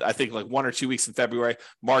couple, I think like 1 or 2 weeks in February,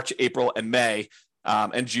 March, April, and May,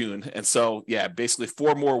 and June. And so, yeah, basically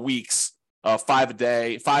 4 more weeks of 5 a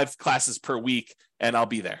day, 5 classes per week, and I'll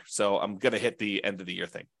be there. So I'm going to hit the end of the year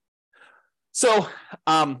thing. So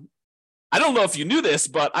I don't know if you knew this,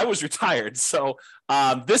 but I was retired. So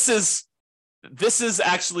this is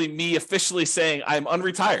actually me officially saying I'm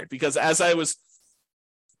unretired, because as I was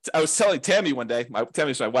telling Tammy one day,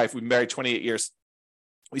 Tammy's my wife, we've been married 28 years.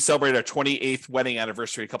 We celebrated our 28th wedding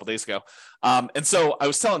anniversary a couple days ago. And so I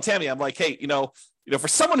was telling Tammy, I'm like, hey, for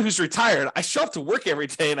someone who's retired, I show up to work every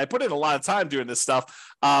day and I put in a lot of time doing this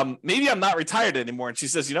stuff. Maybe I'm not retired anymore. And she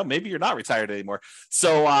says, maybe you're not retired anymore.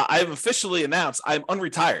 So I've officially announced I'm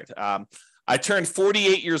unretired. I turned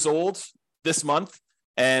 48 years old this month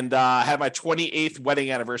and had my 28th wedding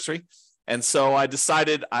anniversary. And so I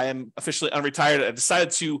decided I am officially unretired. I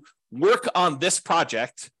decided to work on this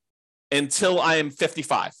project until I am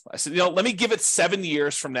 55. I said, let me give it 7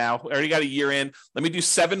 years from now. I already got a year in. Let me do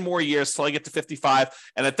 7 more years till I get to 55.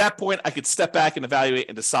 And at that point, I could step back and evaluate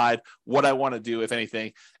and decide what I want to do, if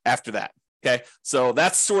anything, after that. Okay. So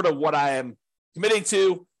that's sort of what I am committing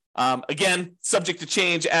to. Again, subject to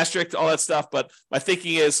change, asterisk, all that stuff. But my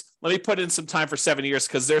thinking is, let me put in some time for 7 years,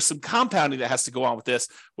 because there's some compounding that has to go on with this,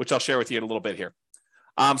 which I'll share with you in a little bit here.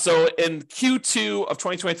 So in Q2 of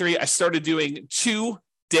 2023, I started doing 2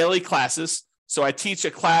 daily classes. So I teach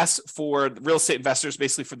a class for real estate investors,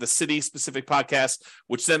 basically for the city specific podcast,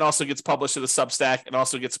 which then also gets published in the Substack and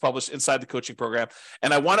also gets published inside the coaching program.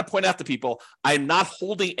 And I want to point out to people, I'm not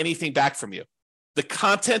holding anything back from you. The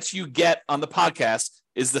content you get on the podcast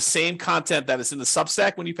is the same content that is in the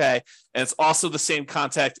Substack when you pay, and it's also the same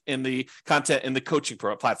content in the coaching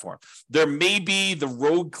platform. There may be the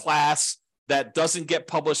rogue class that doesn't get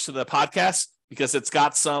published to the podcast because it's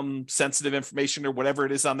got some sensitive information or whatever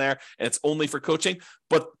it is on there, and it's only for coaching.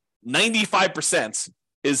 But 95%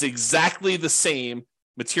 is exactly the same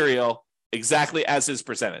material, exactly as is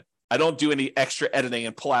presented. I don't do any extra editing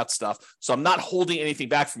and pull out stuff. So I'm not holding anything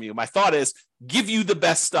back from you. My thought is give you the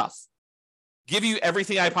best stuff, give you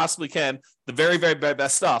everything I possibly can, the very, very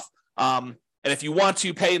best stuff. And if you want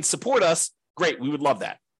to pay and support us, great. We would love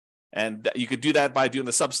that. And you could do that by doing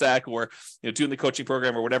the Substack or doing the coaching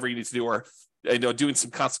program or whatever you need to do, or doing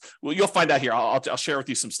some well, you'll find out here. I'll share with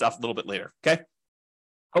you some stuff a little bit later.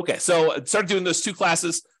 Okay. So I started doing those 2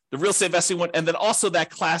 classes, the real estate investing one, and then also that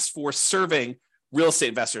class for serving real estate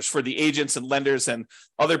investors, for the agents and lenders and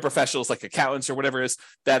other professionals like accountants or whatever it is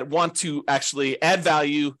that want to actually add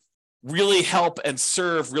value, really help and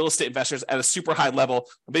serve real estate investors at a super high level.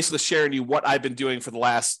 I'm basically sharing you what I've been doing for the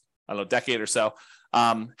last, decade or so,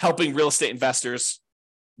 helping real estate investors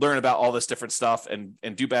learn about all this different stuff and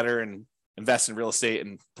do better and invest in real estate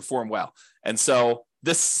and perform well. And so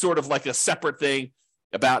this is sort of like a separate thing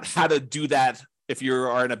about how to do that if you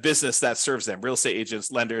are in a business that serves them, real estate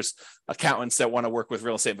agents, lenders, accountants that want to work with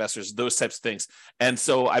real estate investors, those types of things. And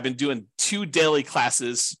so I've been doing 2 daily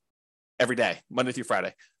classes every day, Monday through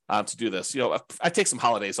Friday, to do this. I take some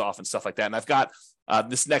holidays off and stuff like that. And I've got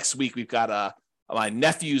this next week, we've got my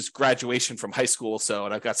nephew's graduation from high school.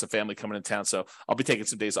 And I've got some family coming in town. So I'll be taking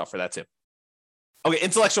some days off for that too. Okay,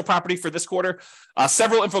 intellectual property for this quarter,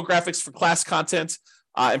 several infographics for class content,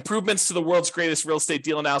 improvements to the world's greatest real estate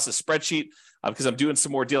deal analysis spreadsheet, because I'm doing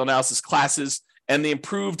some more deal analysis classes, and the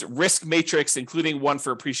improved risk matrix, including one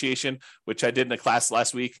for appreciation, which I did in a class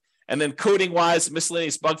last week. And then coding wise,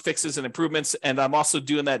 miscellaneous bug fixes and improvements. And I'm also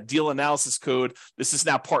doing that deal analysis code. This is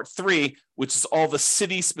now part 3, which is all the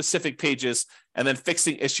city specific pages, and then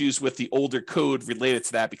fixing issues with the older code related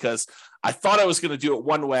to that, because I thought I was going to do it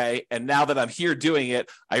one way. And now that I'm here doing it,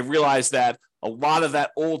 I realized that a lot of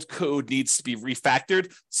that old code needs to be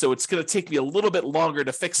refactored. So it's going to take me a little bit longer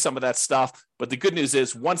to fix some of that stuff. But the good news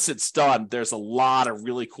is once it's done, there's a lot of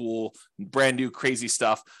really cool, brand new, crazy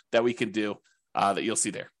stuff that we can do that you'll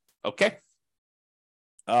see there. Okay.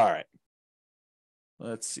 All right.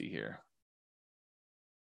 Let's see here.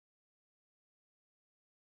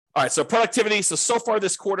 All right, so productivity. So far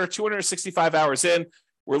this quarter, 265 hours in.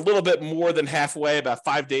 We're a little bit more than halfway, about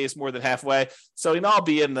 5 days more than halfway. So, I'll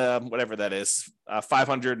be in the, whatever that is,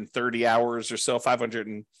 530 hours or so,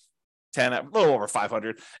 510, a little over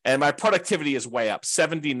 500. And my productivity is way up,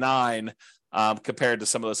 79 compared to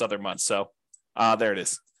some of those other months. So there it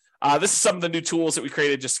is. This is some of the new tools that we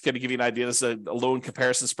created, just to kind of give you an idea. This is a loan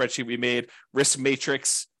comparison spreadsheet we made, risk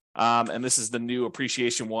matrix. And this is the new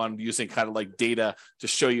appreciation one, using kind of like data to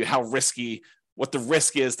show you how risky, what the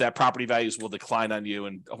risk is that property values will decline on you,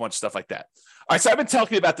 and a bunch of stuff like that. All right, so I've been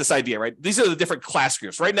talking about this idea, right? These are the different class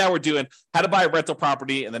groups. Right now we're doing how to buy a rental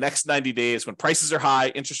property in the next 90 days when prices are high,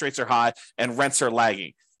 interest rates are high, and rents are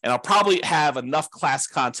lagging. And I'll probably have enough class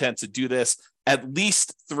content to do this at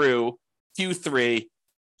least through Q3,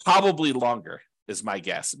 probably longer is my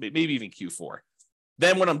guess, maybe even Q4.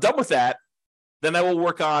 Then when I'm done with that, then I will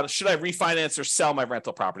work on, should I refinance or sell my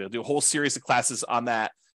rental property? I'll do a whole series of classes on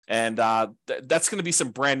that. And that's going to be some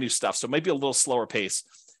brand new stuff. So it might be a little slower pace.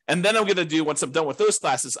 And then I'm going to do, once I'm done with those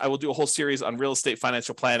classes, I will do a whole series on real estate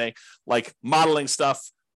financial planning, like modeling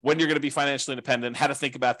stuff, when you're going to be financially independent, how to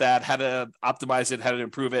think about that, how to optimize it, how to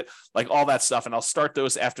improve it, like all that stuff. And I'll start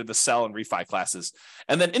those after the sell and refi classes.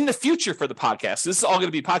 And then in the future for the podcast, this is all going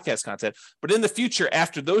to be podcast content, but in the future,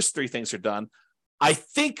 after those three things are done, I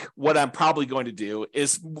think what I'm probably going to do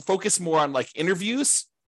is focus more on like interviews,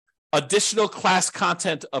 additional class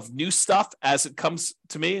content of new stuff as it comes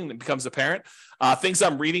to me and it becomes apparent, things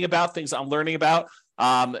I'm reading about, things I'm learning about,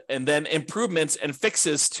 and then improvements and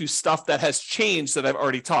fixes to stuff that has changed that I've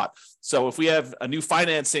already taught. So if we have a new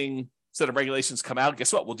financing set of regulations come out,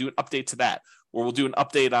 guess what? We'll do an update to that, or we'll do an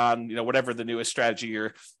update on, whatever the newest strategy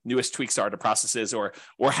or newest tweaks are to processes, or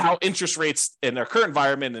how interest rates in their current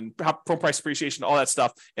environment and how home price appreciation, all that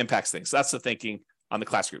stuff impacts things. So that's the thinking on the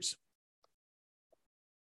class groups.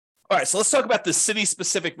 All right, so let's talk about the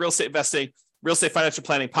city-specific real estate investing, real estate financial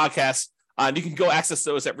planning podcast. And you can go access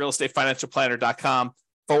those at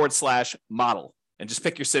realestatefinancialplanner.com/model and just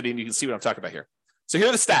pick your city and you can see what I'm talking about here. So here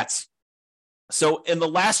are the stats. So in the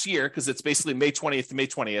last year, because it's basically May 20th to May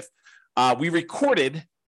 20th, we recorded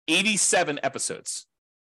 87 episodes.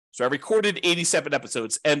 So I recorded 87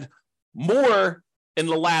 episodes and more in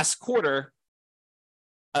the last quarter,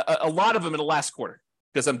 a lot of them in the last quarter,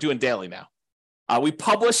 because I'm doing daily now. We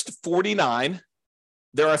published 49.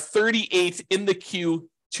 There are 38 in the queue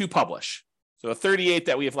to publish. So 38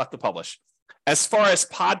 that we have left to publish. As far as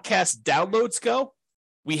podcast downloads go,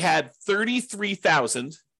 we had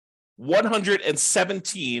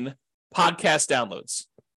 33,117 podcast downloads.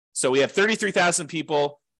 So we have 33,000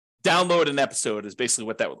 people download an episode is basically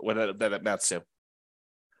what that amounts to.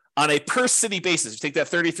 On a per city basis, you take that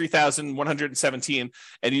 33,117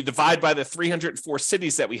 and you divide by the 304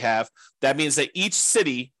 cities that we have, that means that each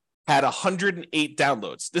city had 108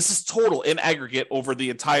 downloads. This is total in aggregate over the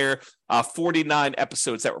entire 49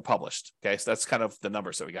 episodes that were published. Okay, so that's kind of the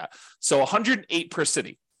numbers that we got. So 108 per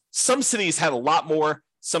city. Some cities had a lot more.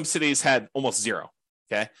 Some cities had almost zero.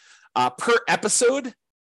 Okay, per episode,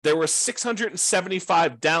 there were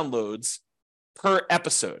 675 downloads per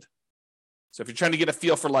episode. So if you're trying to get a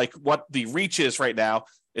feel for like what the reach is right now,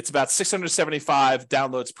 it's about 675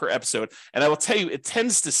 downloads per episode. And I will tell you, it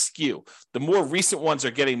tends to skew. The more recent ones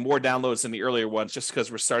are getting more downloads than the earlier ones, just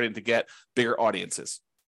because we're starting to get bigger audiences.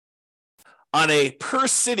 On a per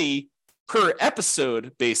city, per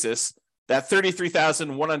episode basis, that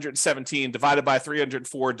 33,117 divided by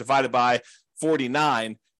 304 divided by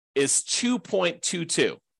 49 is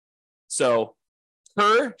 2.22. So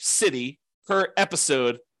per city, per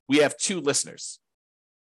episode, we have 2 listeners.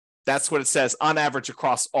 That's what it says on average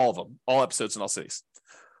across all of them, all episodes in all cities.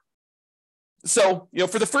 So,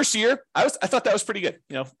 for the first year, I thought that was pretty good.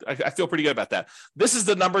 I feel pretty good about that. This is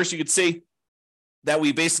the numbers you could see that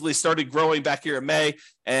we basically started growing back here in May.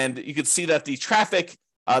 And you could see that the traffic,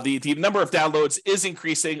 the number of downloads is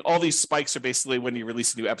increasing. All these spikes are basically when you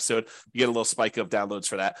release a new episode, you get a little spike of downloads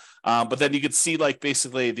for that. But then you could see like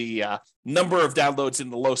basically the number of downloads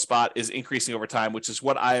in the low spot is increasing over time, which is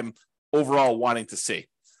what I'm overall wanting to see.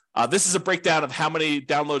 This is a breakdown of how many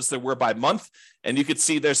downloads there were by month. And you could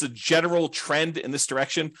see there's a general trend in this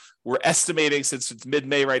direction. We're estimating, since it's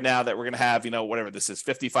mid-May right now, that we're going to have, whatever this is,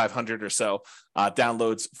 5,500 or so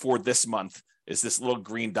downloads for this month. Is this little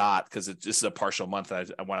green dot, because this is a partial month. I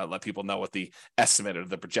want to let people know what the estimate or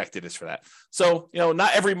the projected is for that. So,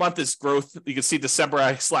 not every month is growth. You can see December,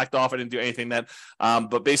 I slacked off. I didn't do anything then.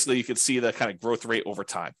 But basically, you can see the kind of growth rate over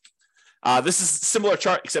time. This is a similar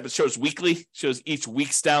chart, except it shows weekly, shows each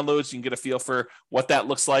week's downloads. You can get a feel for what that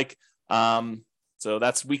looks like. So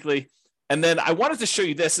that's weekly. And then I wanted to show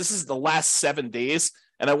you this. This is the last 7 days.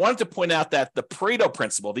 And I wanted to point out that the Pareto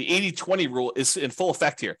principle, the 80-20 rule, is in full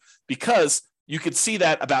effect here, because you could see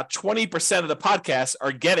that about 20% of the podcasts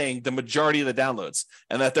are getting the majority of the downloads,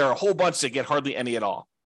 and that there are a whole bunch that get hardly any at all.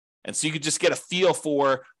 And so you could just get a feel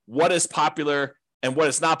for what is popular and what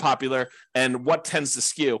is not popular and what tends to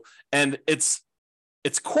skew. And it's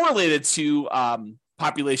correlated to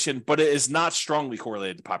population, but it is not strongly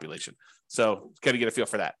correlated to population. So got to get a feel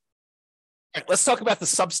for that. All right, let's talk about the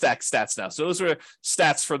Substack stats now. So those were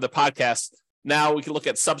stats for the podcast. Now we can look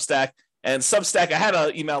at Substack. And Substack, I had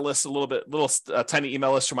an email list, a tiny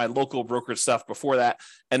email list for my local brokerage stuff before that.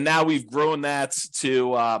 And now we've grown that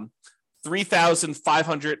to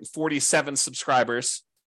 3,547 subscribers,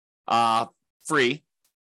 free,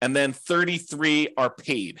 and then 33 are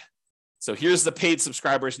paid. So here's the paid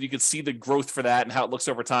subscribers, and you can see the growth for that and how it looks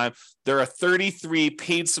over time. There are 33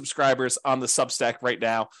 paid subscribers on the Substack right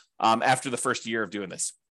now after the first year of doing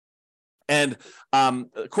this. And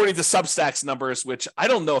according to Substack's numbers, which I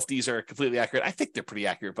don't know if these are completely accurate, I think they're pretty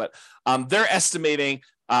accurate, but they're estimating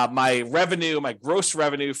my gross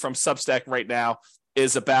revenue from Substack right now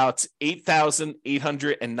is about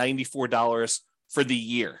 $8,894 for the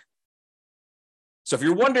year. So if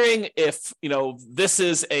you're wondering if, this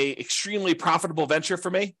is a extremely profitable venture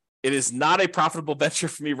for me, it is not a profitable venture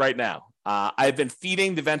for me right now. I've been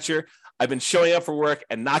feeding the venture. I've been showing up for work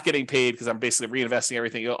and not getting paid because I'm basically reinvesting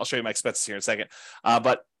everything. I'll show you my expenses here in a second.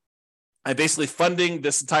 But I'm basically funding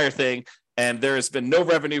this entire thing, and there has been no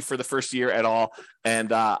revenue for the first year at all.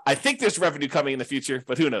 And I think there's revenue coming in the future,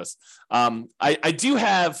 but who knows? I do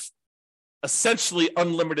have essentially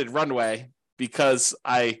unlimited runway because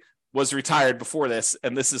I was retired before this,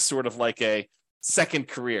 and this is sort of like a second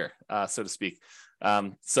career, so to speak.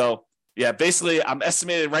 So yeah, basically I'm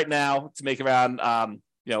estimated right now to make around, a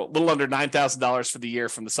little under $9,000 for the year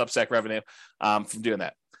from the Substack revenue from doing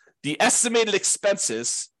that. The estimated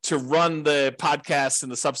expenses to run the podcast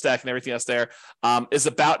and the Substack and everything else there is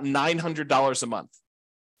about $900 a month,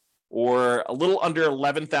 or a little under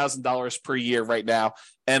 $11,000 per year right now.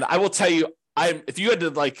 And I will tell you, if you had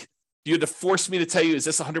to force me to tell you, is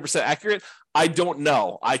this 100% accurate? I don't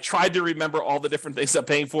know. I tried to remember all the different things I'm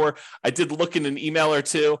paying for. I did look in an email or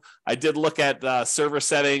two. I did look at server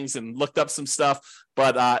settings and looked up some stuff,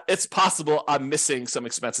 but it's possible I'm missing some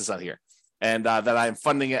expenses on here, and that I'm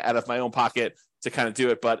funding it out of my own pocket to kind of do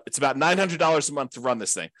it. But it's about $900 a month to run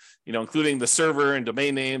this thing, including the server and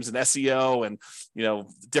domain names and SEO and,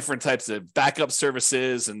 different types of backup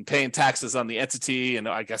services and paying taxes on the entity. And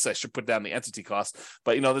I guess I should put down the entity cost,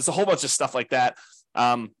 but there's a whole bunch of stuff like that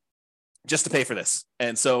just to pay for this.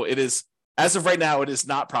 And so it is, as of right now, it is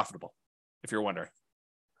not profitable, if you're wondering.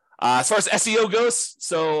 As far as SEO goes,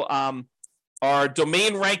 so our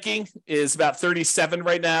domain ranking is about 37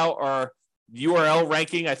 right now. Our URL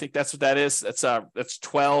ranking, I think that's what that is. That's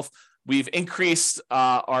 12. We've increased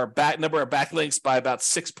our number of backlinks by about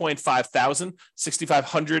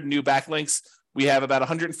 6,500 new backlinks. We have about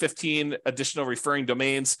 115 additional referring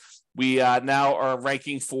domains. We now are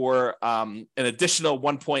ranking for an additional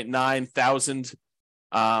 1.9 thousand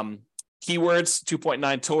keywords,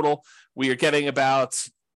 2.9 total. We are getting about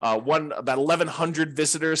 1,100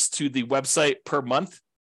 visitors to the website per month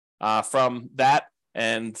from that.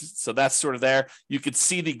 And so that's sort of there. You could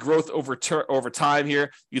see the growth over time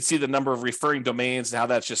here. You can see the number of referring domains and how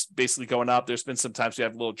that's just basically going up. There's been some times we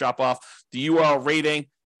have a little drop off. The URL rating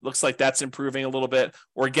looks like that's improving a little bit.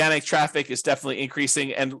 Organic traffic is definitely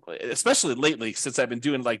increasing. And especially lately, since I've been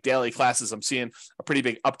doing like daily classes, I'm seeing a pretty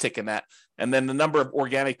big uptick in that. And then the number of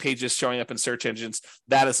organic pages showing up in search engines,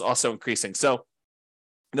 that is also increasing. So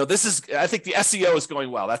I think the SEO is going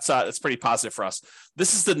well. That's pretty positive for us.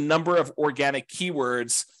 This is the number of organic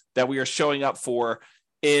keywords that we are showing up for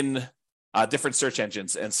in different search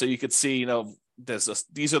engines. And so you could see,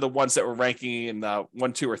 these are the ones that we're ranking in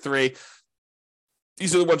 1, 2, or 3.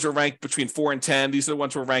 These are the ones we're ranked between 4 and 10. These are the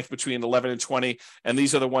ones we're ranked between 11 and 20. And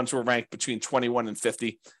these are the ones we're ranked between 21 and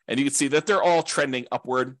 50. And you can see that they're all trending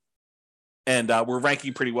upward. And we're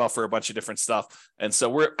ranking pretty well for a bunch of different stuff. And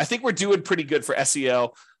so I think we're doing pretty good for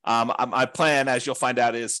SEO. My plan, as you'll find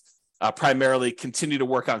out, is primarily continue to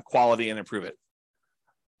work on quality and improve it.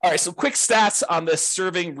 All right, so quick stats on this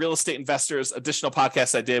Serving Real Estate Investors additional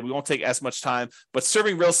podcast I did. We won't take as much time, but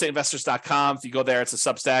servingrealestateinvestors.com. If you go there, it's a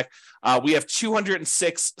Substack. We have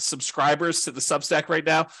 206 subscribers to the Substack right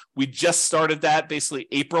now. We just started that basically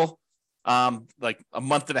April, like a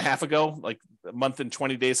month and a half ago, like a month and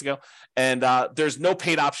 20 days ago. And there's no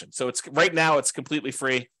paid option. So right now it's completely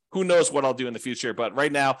free. Who knows what I'll do in the future, but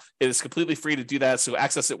right now it is completely free to do that. So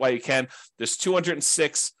access it while you can. There's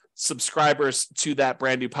 206 subscribers to that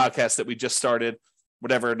brand new podcast that we just started.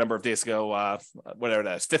 whatever number of days ago, whatever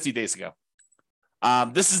that is, 50 days ago.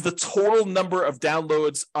 This is the total number of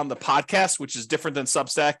downloads on the podcast, which is different than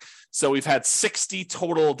Substack. So we've had 60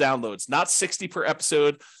 total downloads, not 60 per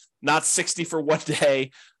episode, not 60 for one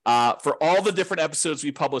day. For all the different episodes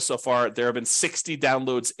we published so far, there have been 60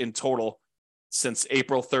 downloads in total since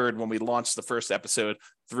April 3rd, when we launched the first episode,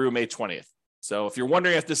 through May 20th. So if you're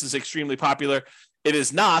wondering if this is extremely popular, it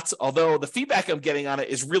is not, although the feedback I'm getting on it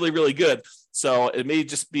is really, really good. So it may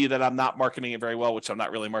just be that I'm not marketing it very well, which I'm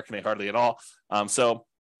not really marketing hardly at all. So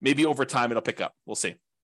maybe over time it'll pick up. We'll see. All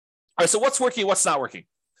right, so what's working, what's not working?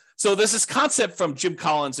 So there's this concept from Jim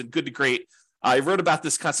Collins in Good to Great. I wrote about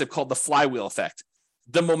this concept called the flywheel effect.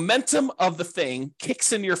 The momentum of the thing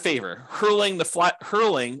kicks in your favor, hurling the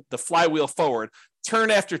flywheel forward,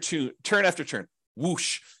 turn after turn,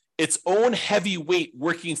 whoosh, its own heavy weight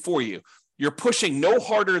working for you. You're pushing no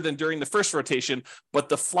harder than during the first rotation, but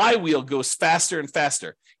the flywheel goes faster and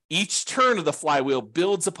faster. Each turn of the flywheel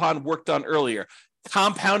builds upon work done earlier,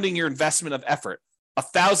 compounding your investment of effort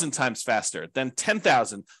 1,000 times faster, then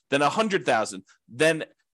 10,000, then 100,000, then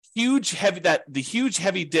the huge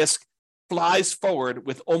heavy disc flies forward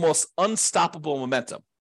with almost unstoppable momentum.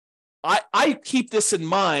 I keep this in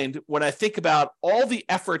mind when I think about all the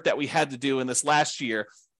effort that we had to do in this last year,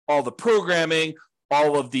 all the programming,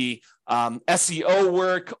 all of the SEO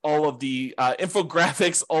work, all of the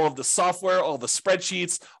infographics, all of the software, all the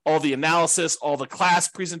spreadsheets, all the analysis, all the class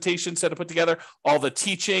presentations that I put together, all the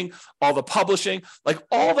teaching, all the publishing, like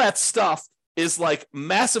all that stuff is like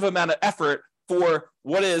massive amount of effort for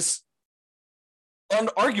what is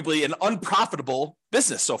arguably an unprofitable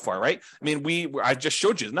business so far, right? I mean, I just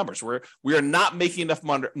showed you the numbers. We are not making enough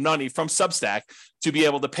money from Substack to be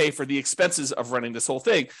able to pay for the expenses of running this whole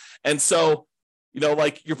thing. And so,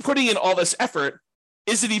 like you're putting in all this effort,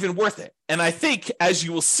 is it even worth it? And I think, as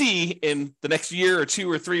you will see in the next year or 2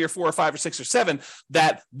 or 3 or 4 or 5 or 6 or 7,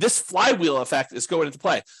 that this flywheel effect is going into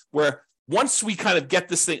play, where once we kind of get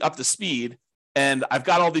this thing up to speed, and I've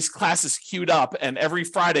got all these classes queued up, and every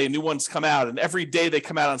Friday new ones come out, and every day they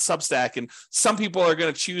come out on Substack, and some people are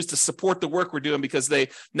going to choose to support the work we're doing because they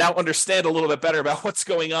now understand a little bit better about what's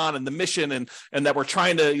going on and the mission, and that we're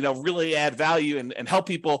trying to really add value and help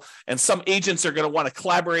people. And some agents are going to want to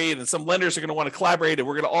collaborate, and some lenders are going to want to collaborate, and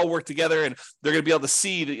we're going to all work together, and they're going to be able to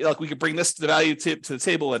see that, like, we could bring this to the value to the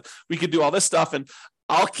table, and we could do all this stuff. And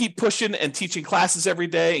I'll keep pushing and teaching classes every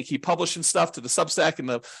day and keep publishing stuff to the Substack and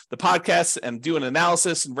the podcasts and doing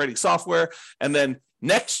analysis and writing software. And then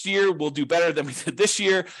next year we'll do better than we did this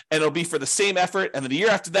year, and it'll be for the same effort. And then the year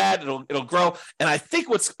after that, it'll grow. And I think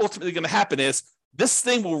what's ultimately going to happen is this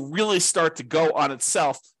thing will really start to go on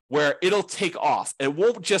itself, where it'll take off. It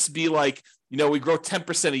won't just be like, we grow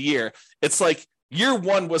 10% a year. It's like year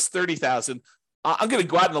one was 30,000. I'm going to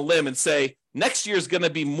go out on a limb and say next year is going to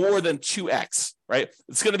be more than 2x, right?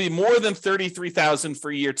 It's going to be more than 33,000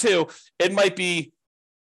 for year 2. It might be,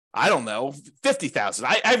 I don't know, 50,000.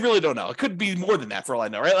 I really don't know. It could be more than that for all I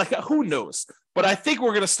know, right? Like, who knows? But I think we're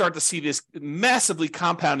going to start to see this massively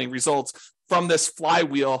compounding results from this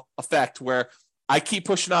flywheel effect, where I keep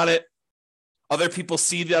pushing on it. Other people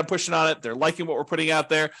see that I'm pushing on it. They're liking what we're putting out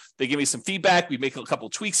there. They give me some feedback. We make a couple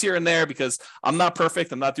of tweaks here and there because I'm not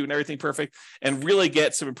perfect. I'm not doing everything perfect, and really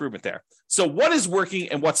get some improvement there. So what is working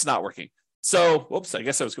and what's not working? So, whoops, I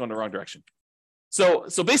guess I was going the wrong direction. So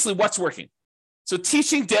basically what's working? So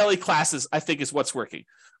teaching daily classes, I think, is what's working.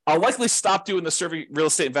 I'll likely stop doing the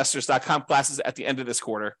ServingRealEstateInvestors.com classes at the end of this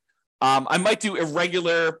quarter. I might do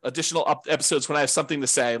irregular additional episodes when I have something to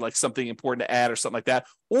say, like something important to add or something like that.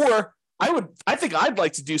 Or I think I'd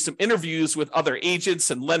like to do some interviews with other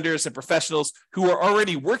agents and lenders and professionals who are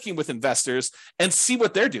already working with investors and see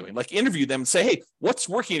what they're doing. Like, interview them and say, hey, what's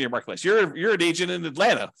working in your marketplace? You're an agent in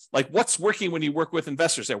Atlanta. Like, what's working when you work with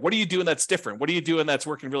investors there? What are you doing that's different? What are you doing that's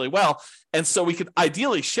working really well? And so we could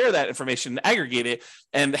ideally share that information and aggregate it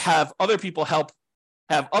and have other people have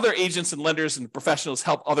other agents and lenders and professionals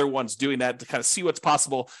help other ones doing that, to kind of see what's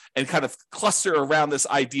possible and kind of cluster around this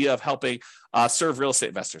idea of helping serve real estate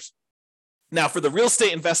investors. Now, for the real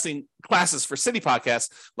estate investing classes for City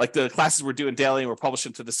Podcast, like the classes we're doing daily and we're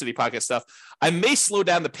publishing to the City Podcast stuff, I may slow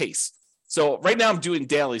down the pace. So right now I'm doing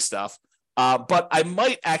daily stuff, but I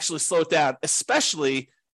might actually slow it down, especially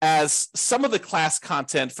as some of the class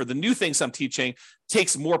content for the new things I'm teaching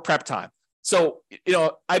takes more prep time. So,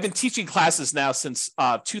 I've been teaching classes now since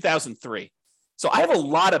 2003. So I have a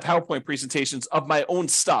lot of PowerPoint presentations of my own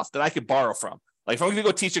stuff that I could borrow from. Like if I'm going to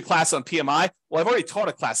go teach a class on PMI, well, I've already taught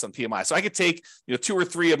a class on PMI. So I could take 2 or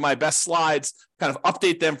 3 of my best slides, kind of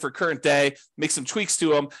update them for current day, make some tweaks to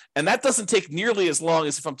them. And that doesn't take nearly as long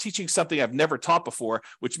as if I'm teaching something I've never taught before,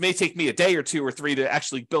 which may take me a day or 2 or 3 to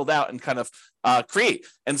actually build out and kind of create.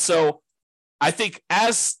 And so I think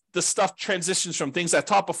as the stuff transitions from things I've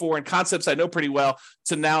taught before and concepts I know pretty well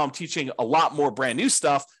to now I'm teaching a lot more brand new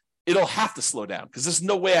stuff, it'll have to slow down because there's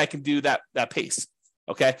no way I can do that pace.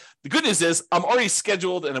 Okay. The good news is I'm already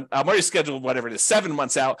scheduled whatever it is, 7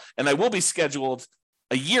 months out, and I will be scheduled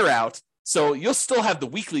a year out. So you'll still have the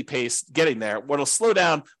weekly pace getting there. What'll slow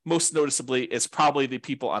down most noticeably is probably the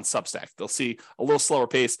people on Substack. They'll see a little slower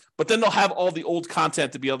pace, but then they'll have all the old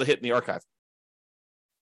content to be able to hit in the archive.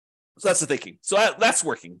 So that's the thinking. So that's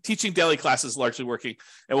working. Teaching daily classes is largely working,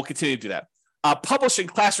 and we'll continue to do that. Publishing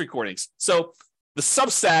class recordings. So the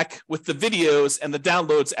Substack with the videos and the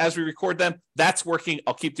downloads as we record them, that's working.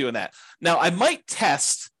 I'll keep doing that. Now, I might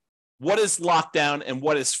test what is locked down and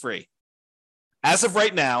what is free. As of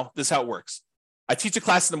right now, this is how it works. I teach a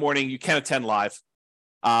class in the morning. You can attend live.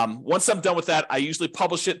 Once I'm done with that, I usually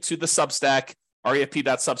publish it to the Substack,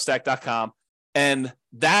 refp.substack.com, and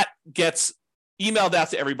that gets emailed out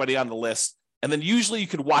to everybody on the list. And then usually you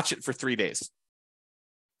can watch it for 3 days.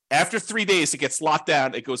 After 3 days, it gets locked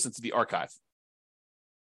down. It goes into the archive.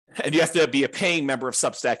 And you have to be a paying member of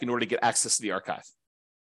Substack in order to get access to the archive.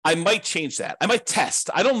 I might change that. I might test.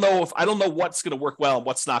 I don't know what's going to work well and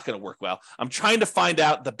what's not going to work well. I'm trying to find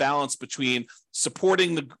out the balance between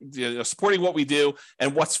supporting supporting what we do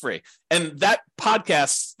and what's free. And that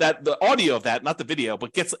podcast, that the audio of that, not the video,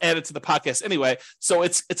 but gets added to the podcast anyway. So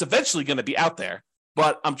it's eventually going to be out there.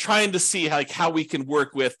 But I'm trying to see how we can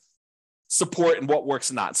work with support and what works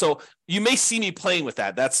and not. So you may see me playing with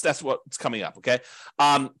that. That's what's coming up. Okay.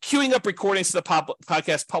 Queuing up recordings to the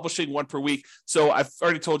podcast, publishing 1 per week. So I've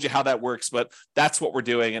already told you how that works, but that's what we're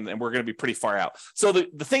doing. And we're going to be pretty far out. So the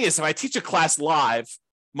thing is, if I teach a class live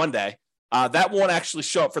Monday, that won't actually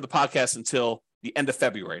show up for the podcast until the end of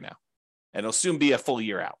February now. And it'll soon be a full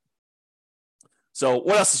year out. So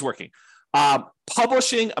what else is working?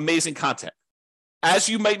 Publishing amazing content. As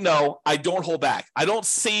you might know, I don't hold back. I don't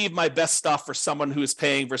save my best stuff for someone who is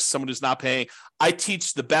paying versus someone who's not paying. I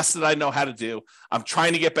teach the best that I know how to do. I'm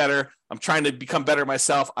trying to get better. I'm trying to become better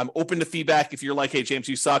myself. I'm open to feedback. If you're like, hey, James,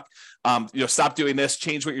 you suck. Stop doing this.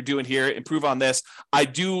 Change what you're doing here. Improve on this. I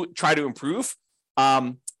do try to improve.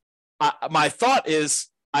 My thought is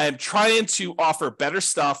I am trying to offer better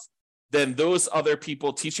stuff than those other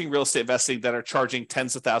people teaching real estate investing that are charging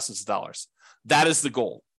tens of thousands of dollars. That is the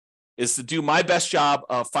goal. Is to do my best job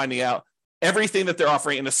of finding out everything that they're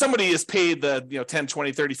offering. And if somebody is paid the $10,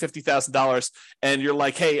 $20, $30, $50,000 and you're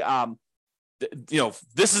like, hey,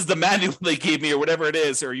 this is the manual they gave me or whatever it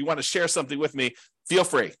is, or you want to share something with me, feel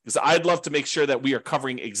free, because I'd love to make sure that we are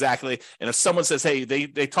covering exactly. And if someone says, hey, they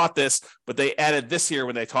taught this, but they added this here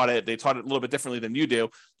when they taught it a little bit differently than you do,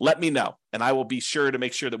 let me know. And I will be sure to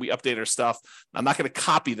make sure that we update our stuff. I'm not going to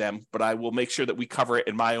copy them, but I will make sure that we cover it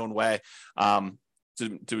in my own way.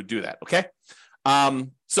 To do that. Okay.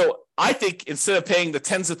 So I think instead of paying the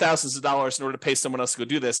tens of thousands of dollars in order to pay someone else to go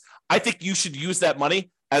do this, I think you should use that money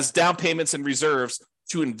as down payments and reserves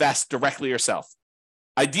to invest directly yourself.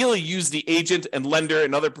 Ideally, use the agent and lender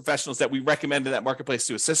and other professionals that we recommend in that marketplace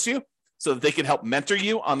to assist you so that they can help mentor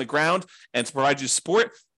you on the ground and to provide you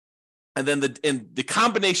support. And then the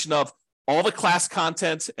combination of all the class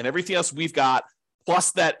content and everything else we've got,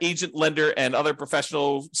 plus that agent, lender, and other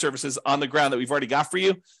professional services on the ground that we've already got for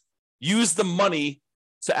you, use the money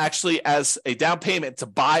to actually as a down payment to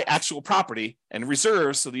buy actual property and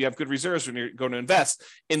reserves so that you have good reserves when you're going to invest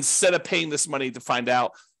instead of paying this money to find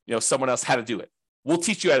out someone else how to do it. We'll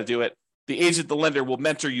teach you how to do it. The agent, the lender will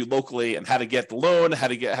mentor you locally and how to get the loan, how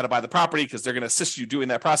to buy the property, because they're going to assist you doing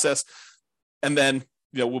that process. And then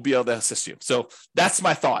we'll be able to assist you. So that's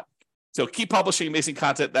my thought. So keep publishing amazing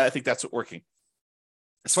content. I think that's what's working.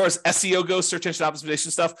 As far as SEO goes, search engine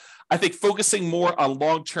optimization stuff, I think focusing more on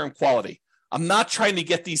long-term quality. I'm not trying to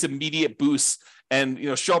get these immediate boosts and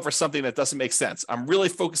show up for something that doesn't make sense. I'm really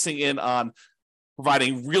focusing in on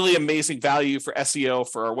providing really amazing value for SEO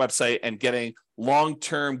for our website and getting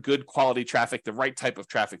long-term good quality traffic, the right type of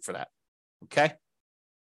traffic for that. Okay.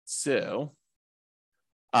 So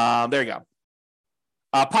there you go.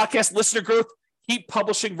 Podcast listener growth. Keep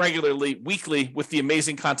publishing regularly, weekly, with the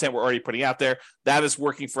amazing content we're already putting out there. That is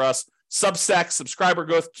working for us. Substack, subscriber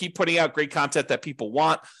growth, keep putting out great content that people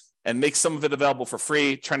want and make some of it available for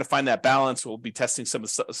free. Trying to find that balance. We'll be testing some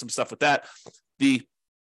stuff with that. The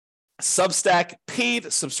Substack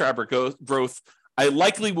paid subscriber growth, I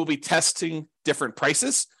likely will be testing different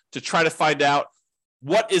prices to try to find out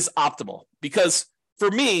what is optimal? Because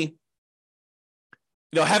for me,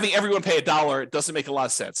 having everyone pay $1 doesn't make a lot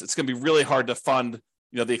of sense. It's going to be really hard to fund,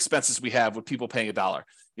 the expenses we have with people paying $1.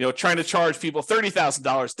 Trying to charge people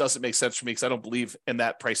 $30,000 doesn't make sense for me because I don't believe in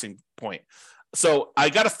that pricing point. So I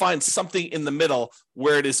got to find something in the middle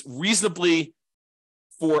where it is reasonably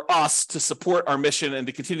for us to support our mission and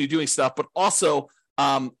to continue doing stuff, but also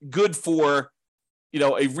good for,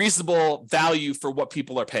 a reasonable value for what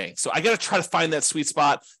people are paying. So I got to try to find that sweet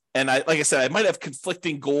spot. And like I said, I might have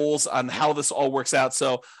conflicting goals on how this all works out.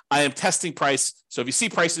 So I am testing price. So if you see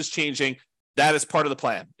prices changing, that is part of the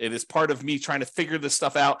plan. It is part of me trying to figure this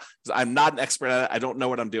stuff out because I'm not an expert at it. I don't know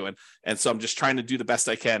what I'm doing. And so I'm just trying to do the best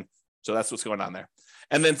I can. So that's what's going on there.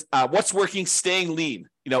 And then what's working, staying lean.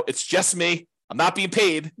 It's just me. I'm not being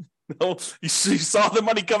paid. You saw the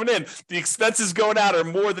money coming in. The expenses going out are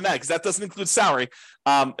more than that because that doesn't include salary.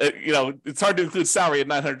 It's hard to include salary at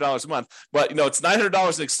 $900 a month, but it's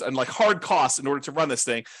 $900 in like hard costs in order to run this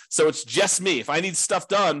thing. So it's just me. If I need stuff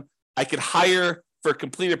done, I could hire for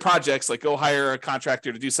completed projects, like go hire a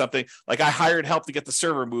contractor to do something. Like I hired help to get the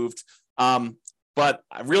server moved. But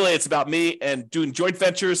really it's about me and doing joint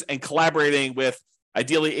ventures and collaborating with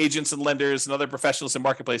ideally agents and lenders and other professionals and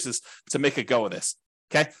marketplaces to make a go of this.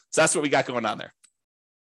 Okay. So that's what we got going on there.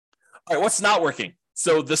 All right. What's not working?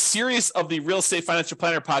 So the series of the Real Estate Financial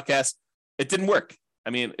Planner podcast, it didn't work. I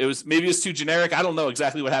mean, maybe it was too generic. I don't know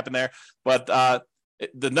exactly what happened there, but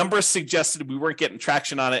the numbers suggested we weren't getting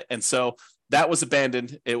traction on it. And so that was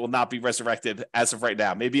abandoned. It will not be resurrected as of right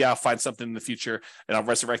now. Maybe I'll find something in the future and I'll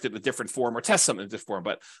resurrect it in a different form or test something in a different form,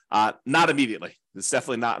 but not immediately. It's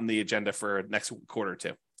definitely not in the agenda for next quarter or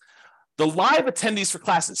two. The live attendees for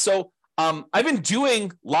classes. So I've been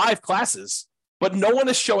doing live classes, but no one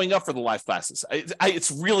is showing up for the live classes.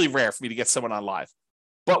 It's really rare for me to get someone on live.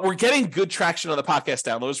 But we're getting good traction on the podcast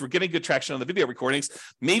downloads. We're getting good traction on the video recordings.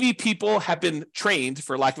 Maybe people have been trained,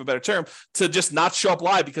 for lack of a better term, to just not show up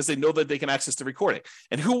live because they know that they can access the recording.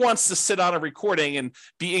 And who wants to sit on a recording and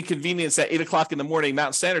be inconvenienced at 8 o'clock in the morning,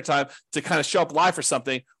 Mountain Standard Time, to kind of show up live for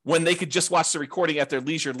something when they could just watch the recording at their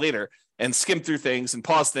leisure later and skim through things and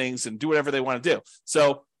pause things and do whatever they want to do.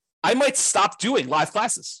 So I might stop doing live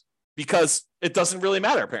classes because it doesn't really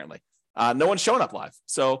matter, apparently. No one's showing up live.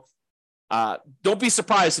 So don't be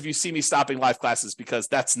surprised if you see me stopping live classes because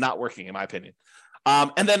that's not working, in my opinion.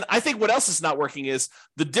 And then I think what else is not working is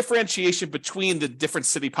the differentiation between the different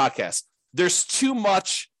city podcasts. There's too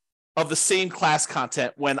much of the same class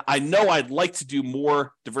content when I know I'd like to do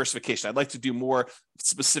more diversification. I'd like to do more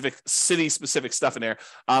specific city-specific stuff in there.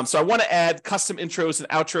 So I want to add custom intros and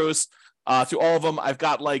outros to all of them. I've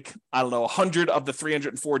got 100 of the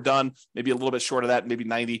 304 done, maybe a little bit short of that, maybe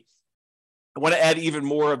 90. I want to add even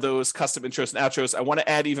more of those custom intros and outros. I want to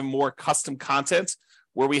add even more custom content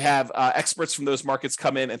where we have experts from those markets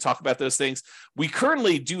come in and talk about those things. We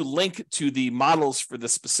currently do link to the models for the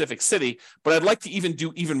specific city, but I'd like to even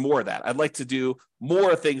do even more of that. I'd like to do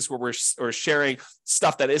more things where we're sharing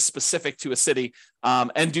stuff that is specific to a city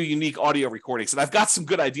and do unique audio recordings. And I've got some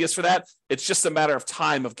good ideas for that. It's just a matter of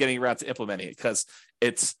time of getting around to implementing it because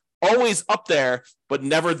it's always up there, but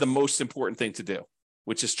never the most important thing to do,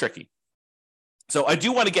 which is tricky. So I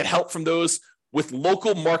do want to get help from those with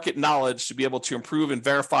local market knowledge to be able to improve and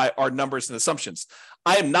verify our numbers and assumptions.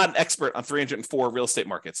 I am not an expert on 304 real estate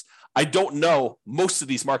markets. I don't know most of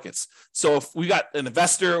these markets. So if we got an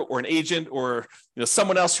investor or an agent or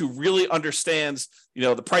someone else who really understands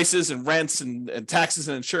the prices and rents and taxes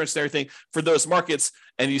and insurance and everything for those markets,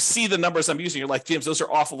 and you see the numbers I'm using, you're like, James, those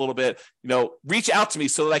are off a little bit. Reach out to me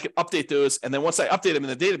so that I can update those. And then once I update them in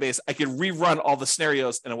the database, I can rerun all the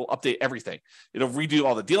scenarios and it will update everything. It'll redo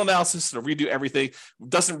all the deal analysis. It'll redo everything. It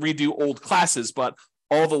doesn't redo old classes, but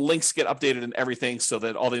all the links get updated and everything so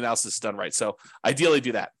that all the analysis is done right. So ideally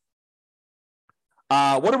do that.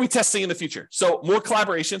 What are we testing in the future? So more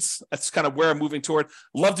collaborations. That's kind of where I'm moving toward.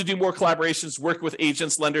 Love to do more collaborations, work with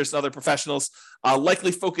agents, lenders, and other professionals.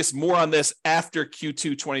 Likely focus more on this after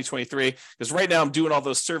Q2 2023, because right now I'm doing all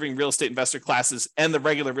those serving real estate investor classes and the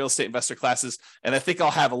regular real estate investor classes. And I think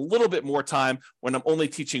I'll have a little bit more time when I'm only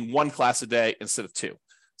teaching one class a day instead of two.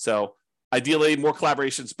 So ideally more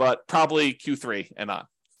collaborations, but probably Q3 and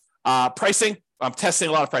on. Pricing, I'm testing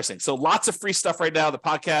a lot of pricing. So lots of free stuff right now, the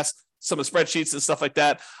podcast, some of the spreadsheets and stuff like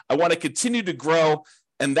that. I want to continue to grow,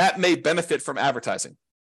 and that may benefit from advertising.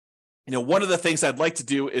 One of the things I'd like to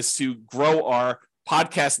do is to grow our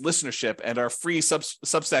podcast listenership and our free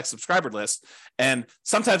Substack subscriber list. And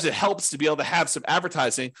sometimes it helps to be able to have some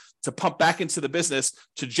advertising to pump back into the business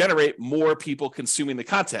to generate more people consuming the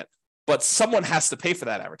content. But someone has to pay for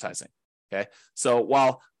that advertising. Okay. So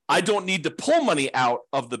while I don't need to pull money out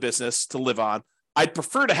of the business to live on, I'd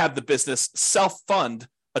prefer to have the business self-fund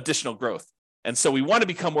additional growth. And so we want to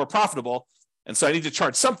become more profitable. And so I need to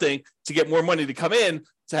charge something to get more money to come in,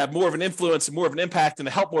 to have more of an influence and more of an impact and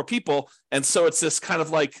to help more people. And so it's this kind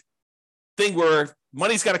of like thing where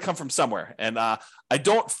money's got to come from somewhere. And I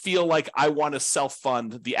don't feel like I want to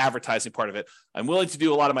self-fund the advertising part of it. I'm willing to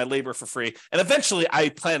do a lot of my labor for free. And eventually I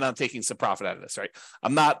plan on taking some profit out of this, right?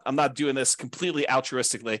 I'm not doing this completely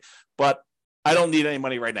altruistically, but I don't need any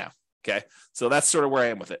money right now. Okay. So that's sort of where I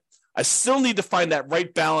am with it. I still need to find that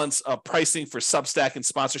right balance of pricing for Substack and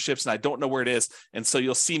sponsorships, and I don't know where it is. And so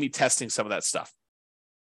you'll see me testing some of that stuff.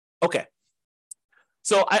 Okay.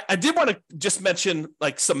 So I did want to just mention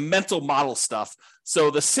like some mental model stuff. So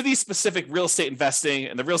the city-specific real estate investing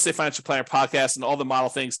and the Real Estate Financial Planner podcast and all the model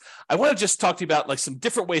things, I want to just talk to you about like some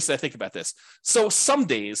different ways that I think about this. So some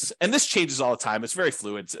days, and this changes all the time, it's very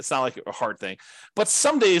fluid. It's not like a hard thing, but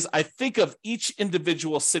some days I think of each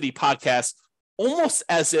individual city podcast almost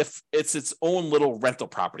as if it's its own little rental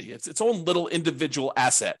property. It's its own little individual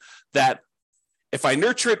asset that if I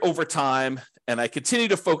nurture it over time and I continue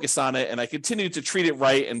to focus on it and I continue to treat it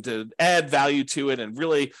right and to add value to it and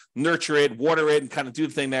really nurture it, water it, and kind of do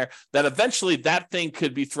the thing there, that eventually that thing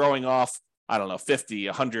could be throwing off, I don't know,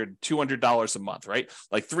 $50, $100, $200 a month, right?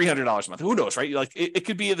 Like $300 a month. Who knows, right? Like it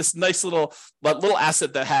could be this nice little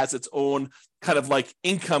asset that has its own kind of like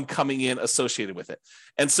income coming in associated with it.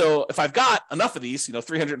 And so if I've got enough of these,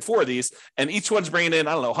 304 of these, and each one's bringing in,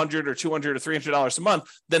 I don't know, $100 or $200 or $300 a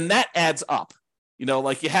month, then that adds up.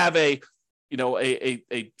 Like you have like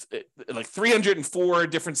 304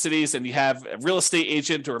 different cities, and you have a real estate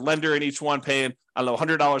agent or lender in each one paying, I don't know,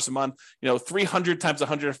 $100 a month. 300 times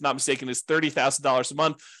 100, if not mistaken, is $30,000 a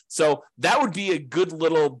month. So that would be a good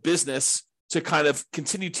little business to kind of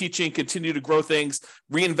continue teaching, continue to grow things,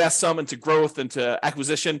 reinvest some into growth, into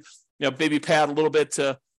acquisition, maybe pay out a little bit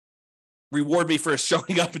to reward me for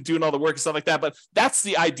showing up and doing all the work and stuff like that. But that's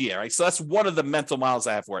the idea, right? So that's one of the mental models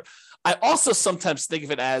I have for it. I also sometimes think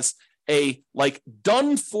of it as a like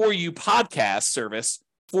done for you podcast service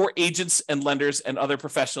for agents and lenders and other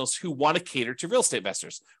professionals who want to cater to real estate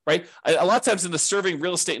investors, right? A lot of times in the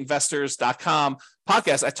servingrealestateinvestors.com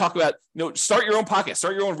podcast, I talk about, start your own podcast,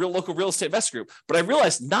 start your own local real estate investor group. But I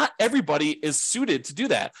realized not everybody is suited to do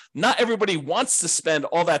that. Not everybody wants to spend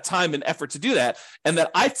all that time and effort to do that. And that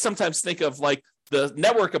I sometimes think of like the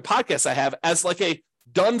network of podcasts I have as like a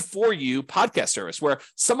done for you podcast service where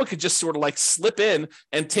someone could just sort of like slip in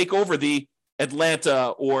and take over the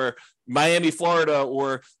Atlanta or Miami, Florida,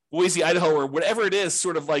 or Boise, Idaho, or whatever it is,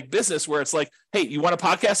 sort of like business where it's like, hey, you want a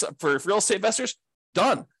podcast for real estate investors?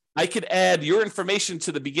 Done. I could add your information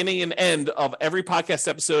to the beginning and end of every podcast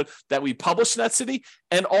episode that we publish in that city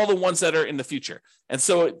and all the ones that are in the future. And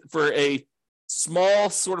so for a small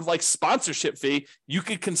sort of like sponsorship fee, you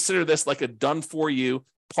could consider this like a done for you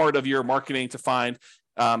part of your marketing to find,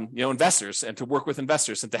 investors and to work with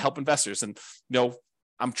investors and to help investors. And,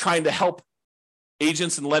 I'm trying to help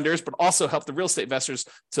agents and lenders, but also help the real estate investors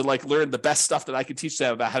to like learn the best stuff that I can teach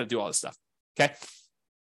them about how to do all this stuff. Okay.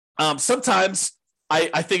 Sometimes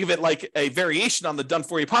I think of it like a variation on the Done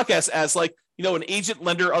For You podcast as like, an agent,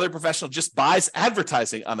 lender, other professional just buys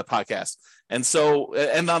advertising on the podcast. And so,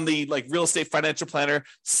 and on the like Real Estate Financial Planner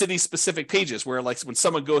city specific pages where like when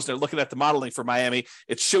someone goes, they're looking at the modeling for Miami,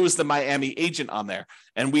 it shows the Miami agent on there.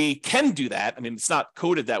 And we can do that. I mean, it's not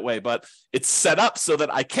coded that way, but it's set up so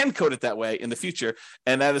that I can code it that way in the future.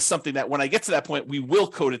 And that is something that when I get to that point, we will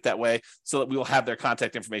code it that way so that we will have their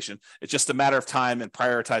contact information. It's just a matter of time and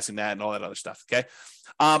prioritizing that and all that other stuff. Okay.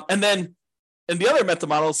 And then in the other mental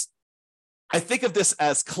models, I think of this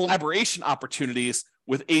as collaboration opportunities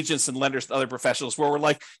with agents and lenders and other professionals where we're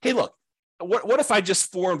like, hey, look, what if I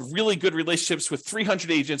just formed really good relationships with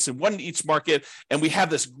 300 agents and one in each market, and we have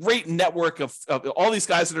this great network of all these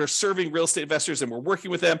guys that are serving real estate investors, and we're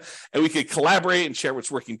working with them, and we could collaborate and share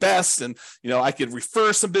what's working best, and I could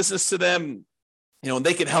refer some business to them. And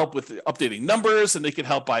they can help with updating numbers, and they can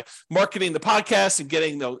help by marketing the podcast and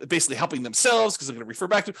getting, basically helping themselves because they're going to refer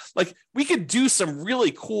back to, like, we could do some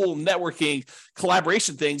really cool networking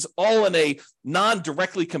collaboration things all in a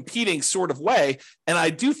non-directly competing sort of way. And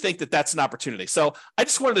I do think that that's an opportunity. So I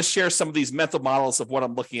just wanted to share some of these mental models of what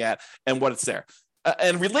I'm looking at and what it's there.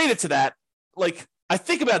 And related to that, like, I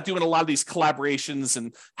think about doing a lot of these collaborations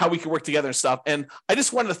and how we can work together and stuff. And I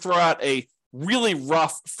just wanted to throw out a really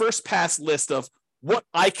rough first pass list of what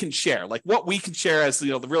I can share, like what we can share as,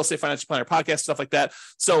 the Real Estate Financial Planner podcast, stuff like that.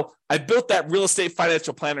 So I built that Real Estate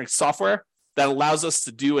Financial Planner software that allows us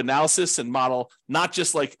to do analysis and model, not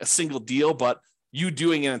just like a single deal, but you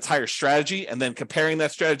doing an entire strategy and then comparing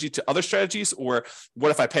that strategy to other strategies? Or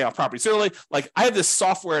what if I pay off properties early? Like, I have this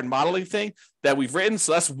software and modeling thing that we've written.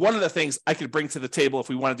 So that's one of the things I could bring to the table if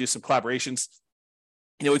we want to do some collaborations.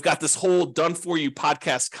 We've got this whole done for you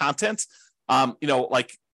podcast content.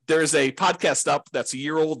 Like, there's a podcast up that's a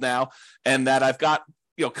year old now, and that I've got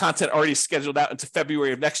content already scheduled out into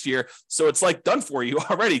February of next year. So it's like done for you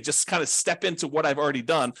already. Just kind of step into what I've already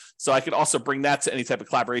done. So I could also bring that to any type of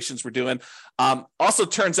collaborations we're doing. Also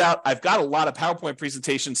turns out I've got a lot of PowerPoint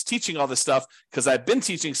presentations teaching all this stuff, because I've been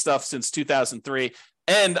teaching stuff since 2003,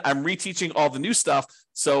 and I'm reteaching all the new stuff.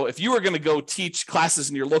 So if you were going to go teach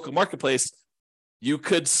classes in your local marketplace, you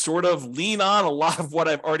could sort of lean on a lot of what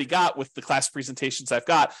I've already got with the class presentations I've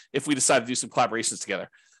got if we decide to do some collaborations together.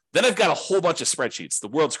 Then I've got a whole bunch of spreadsheets, the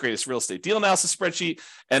world's greatest real estate deal analysis spreadsheet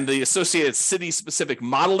and the associated city-specific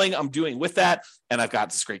modeling I'm doing with that. And I've got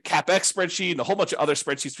this great CapEx spreadsheet and a whole bunch of other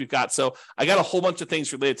spreadsheets we've got. So I got a whole bunch of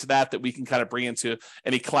things related to that we can kind of bring into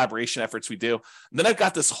any collaboration efforts we do. And then I've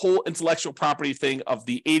got this whole intellectual property thing of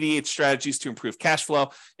the 88 strategies to improve cash flow,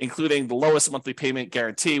 including the lowest monthly payment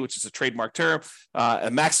guarantee, which is a trademark term,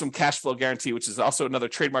 a maximum cash flow guarantee, which is also another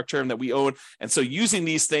trademark term that we own. And so using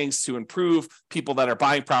these things to improve people that are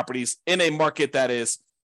buying properties in a market that is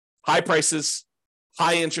high prices,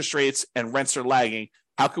 high interest rates, and rents are lagging,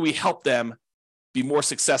 how can we help them be more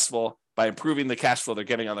successful by improving the cash flow they're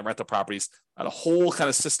getting on the rental properties, and a whole kind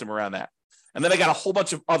of system around that. And then I got a whole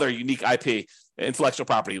bunch of other unique IP, intellectual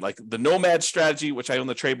property, like the Nomad strategy, which I own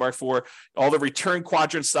the trademark for, all the return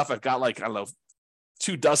quadrant stuff. I've got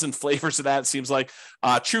 24 flavors of that, it seems like.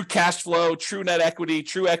 True cash flow, true net equity,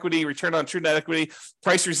 true equity, return on true net equity,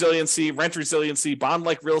 price resiliency, rent resiliency,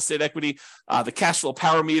 bond-like real estate equity, the cash flow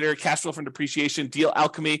power meter, cash flow from depreciation, deal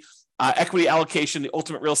alchemy, equity allocation, the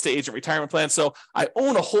ultimate real estate agent retirement plan. So I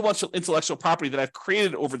own a whole bunch of intellectual property that I've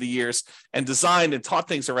created over the years and designed and taught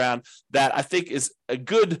things around that I think is a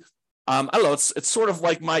good, it's sort of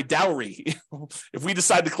like my dowry. If we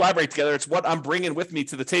decide to collaborate together, it's what I'm bringing with me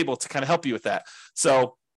to the table to kind of help you with that.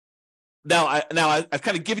 So now I've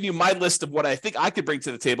kind of given you my list of what I think I could bring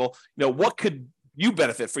to the table. What could you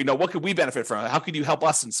benefit from? What could we benefit from? How could you help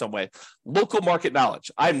us in some way? Local market knowledge.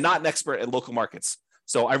 I'm not an expert in local markets.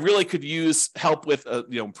 So I really could use help with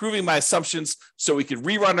improving my assumptions so we could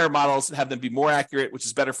rerun our models and have them be more accurate, which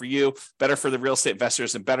is better for you, better for the real estate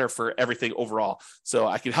investors, and better for everything overall. So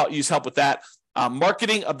I can use help with that.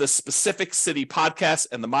 Marketing of the specific city podcast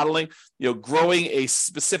and the modeling, growing a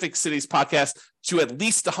specific city's podcast to at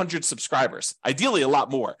least 100 subscribers, ideally a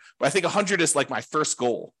lot more. But I think 100 is like my first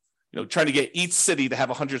goal, trying to get each city to have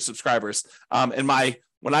 100 subscribers.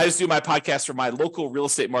 When I was doing my podcast for my local real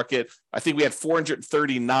estate market, I think we had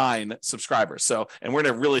 439 subscribers. So, and we're in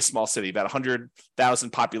a really small city, about 100,000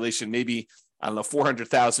 population, maybe,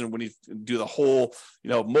 400,000 when you do the whole,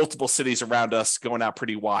 multiple cities around us going out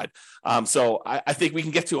pretty wide. So I think we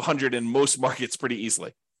can get to 100 in most markets pretty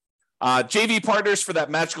easily. JV partners for that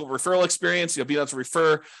magical referral experience. You'll be able to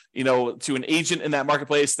refer, to an agent in that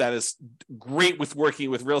marketplace that is great with working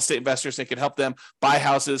with real estate investors and can help them buy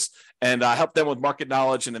houses and help them with market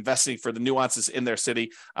knowledge and investing for the nuances in their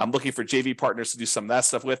city. I'm looking for JV partners to do some of that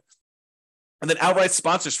stuff with. And then outright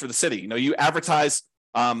sponsors for the city. You advertise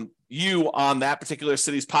you on that particular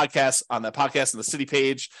city's podcast, on that podcast on the city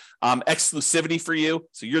page, exclusivity for you.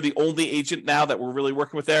 So you're the only agent now that we're really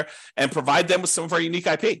working with there, and provide them with some of our unique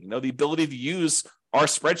IP, the ability to use our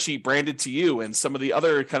spreadsheet branded to you and some of the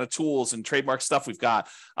other kind of tools and trademark stuff we've got.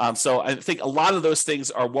 So I think a lot of those things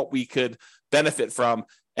are what we could benefit from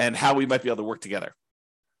and how we might be able to work together.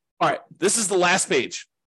 All right, this is the last page.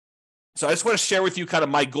 So I just want to share with you kind of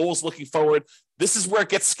my goals looking forward. This is where it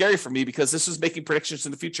gets scary for me because this is making predictions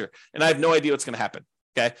in the future and I have no idea what's going to happen.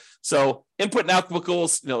 Okay. So input and output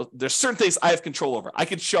goals, there's certain things I have control over. I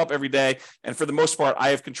can show up every day. And for the most part, I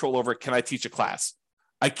have control over, can I teach a class?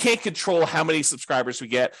 I can't control how many subscribers we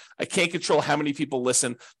get. I can't control how many people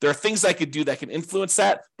listen. There are things I could do that can influence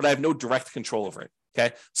that, but I have no direct control over it.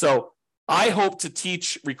 Okay. So I hope to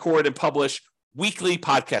teach, record, and publish weekly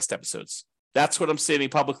podcast episodes. That's what I'm stating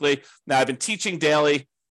publicly. Now, I've been teaching daily,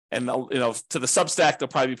 and to the Substack, they'll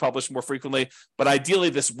probably be published more frequently. But ideally,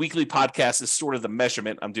 this weekly podcast is sort of the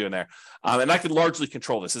measurement I'm doing there. And I can largely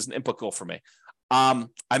control this as an input goal for me. I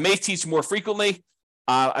may teach more frequently.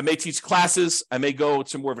 I may teach classes. I may go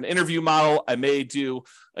to more of an interview model. I may do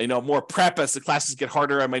more prep as the classes get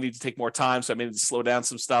harder. I might need to take more time, so I may need to slow down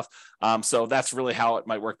some stuff. So that's really how it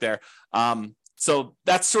might work there. So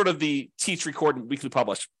that's sort of the teach, record, and weekly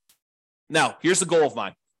publish. Now, here's a goal of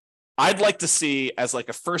mine. I'd like to see as like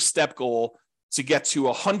a first step goal to get to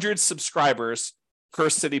 100 subscribers per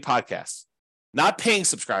city podcast, not paying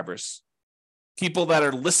subscribers, people that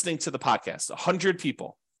are listening to the podcast, 100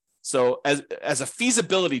 people. So as a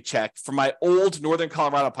feasibility check for my old Northern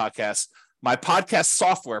Colorado podcast, my podcast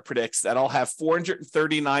software predicts that I'll have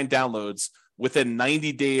 439 downloads within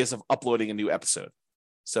 90 days of uploading a new episode.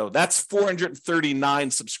 So that's 439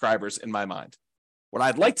 subscribers in my mind. What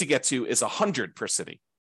I'd like to get to is 100 per city.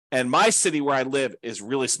 And my city where I live is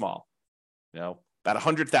really small, about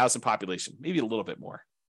 100,000 population, maybe a little bit more.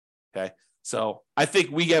 Okay. So I think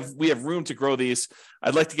we have room to grow these.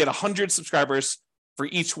 I'd like to get 100 subscribers for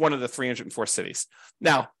each one of the 304 cities.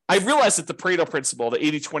 Now, I realize that the Pareto principle, the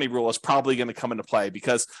 80-20 rule, is probably going to come into play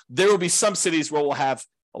because there will be some cities where we'll have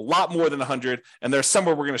a lot more than 100, and there's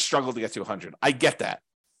somewhere we're going to struggle to get to 100. I get that.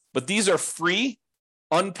 But these are free,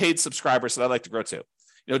 unpaid subscribers that I'd like to grow to.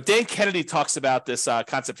 Dan Kennedy talks about this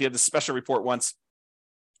concept. He had this special report once.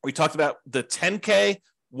 We talked about the 10K,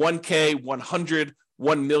 1K, 100,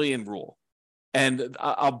 1 million rule. And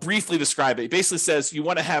I'll briefly describe it. It basically says you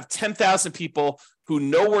want to have 10,000 people who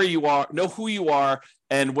know where you are, know who you are,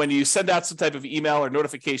 and when you send out some type of email or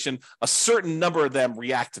notification, a certain number of them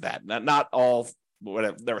react to that. Not all,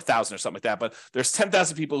 whatever, there are 1,000 or something like that, but there's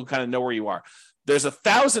 10,000 people who kind of know where you are. There's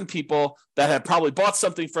 1,000 people that have probably bought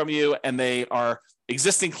something from you, and they are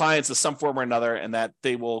existing clients of some form or another, and that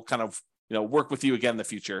they will kind of work with you again in the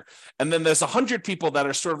future. And then there's 100 people that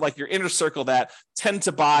are sort of like your inner circle that tend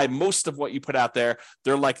to buy most of what you put out there.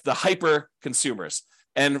 They're like the hyper consumers.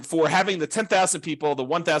 And for having the 10,000 people, the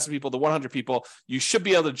 1,000 people, the 100 people, you should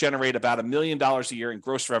be able to generate about $1 million a year in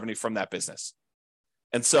gross revenue from that business.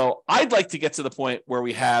 And so I'd like to get to the point where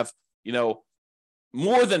we have,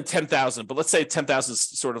 more than 10,000, but let's say 10,000 is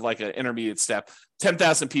sort of like an intermediate step,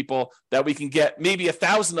 10,000 people that we can get maybe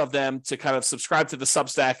 1,000 of them to kind of subscribe to the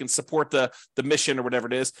Substack and support the mission or whatever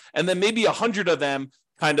it is. And then maybe 100 of them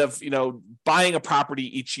kind of, buying a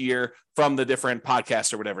property each year from the different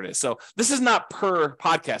podcasts or whatever it is. So this is not per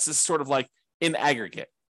podcast. This is sort of like in aggregate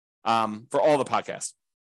for all the podcasts.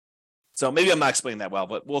 So maybe I'm not explaining that well,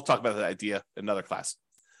 but we'll talk about that idea in another class.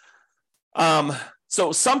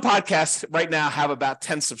 So some podcasts right now have about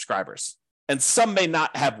 10 subscribers, and some may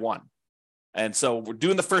not have one. And so we're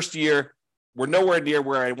doing the first year. We're nowhere near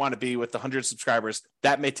where I want to be with the 100 subscribers.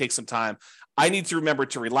 That may take some time. I need to remember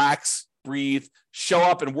to relax, breathe, show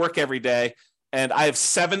up and work every day. And I have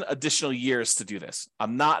 7 additional years to do this.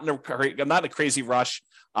 I'm not in a crazy rush.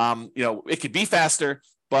 It could be faster,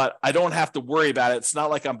 but I don't have to worry about it. It's not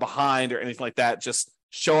like I'm behind or anything like that. Just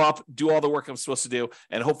show up, do all the work I'm supposed to do,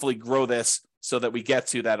 and hopefully grow this so that we get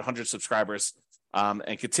to that 100 subscribers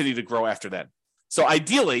and continue to grow after that. So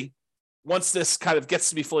ideally, once this kind of gets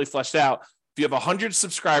to be fully fleshed out, if you have 100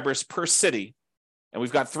 subscribers per city, and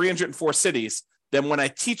we've got 304 cities, then when I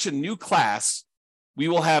teach a new class, we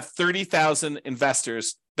will have 30,000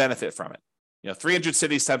 investors benefit from it. 300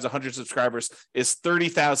 cities times 100 subscribers is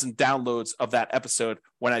 30,000 downloads of that episode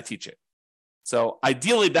when I teach it. So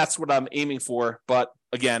ideally, that's what I'm aiming for. But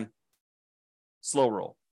again, slow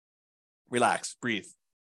roll. Relax, breathe.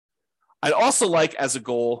 I'd also like as a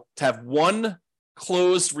goal to have 1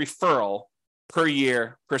 closed referral per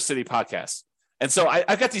year per city podcast. And so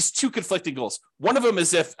I've got these 2 conflicting goals. One of them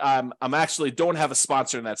is if I'm actually don't have a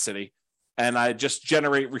sponsor in that city and I just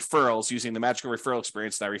generate referrals using the magical referral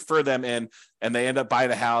experience, and I refer them in and they end up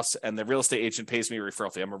buying a house and the real estate agent pays me a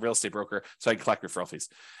referral fee. I'm a real estate broker, so I can collect referral fees.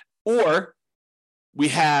 Or we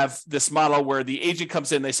have this model where the agent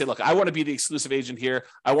comes in, they say, look, I want to be the exclusive agent here.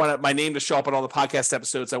 I want my name to show up on all the podcast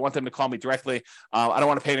episodes. I want them to call me directly. I don't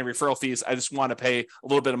want to pay any referral fees. I just want to pay a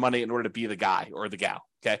little bit of money in order to be the guy or the gal.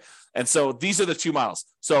 Okay. And so these are the 2 models.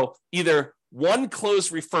 So either 1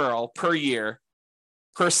 closed referral per year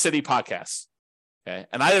per city podcast. Okay.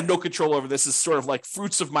 And I have no control over this. It's sort of like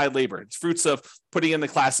fruits of my labor. It's fruits of putting in the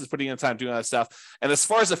classes, putting in the time, doing all that stuff. And as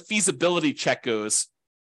far as a feasibility check goes,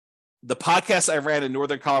 the podcast I ran in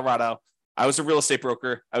Northern Colorado, I was a real estate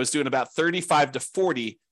broker. I was doing about 35 to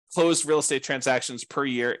 40 closed real estate transactions per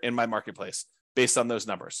year in my marketplace based on those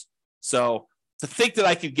numbers. So to think that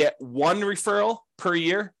I could get 1 referral per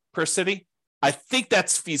year per city, I think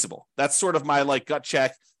that's feasible. That's sort of my gut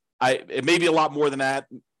check. It may be a lot more than that,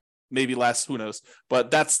 maybe less, who knows, but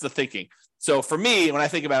that's the thinking. So for me, when I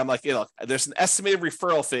think about it, I'm like, look, there's an estimated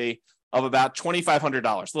referral fee of about $2,500,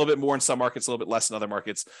 a little bit more in some markets, a little bit less in other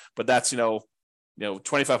markets, but that's,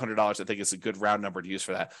 $2,500, I think is a good round number to use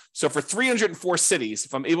for that. So for 304 cities,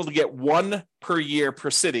 if I'm able to get 1 per year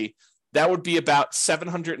per city, that would be about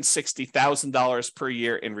 $760,000 per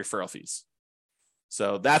year in referral fees.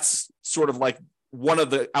 So that's sort of like one of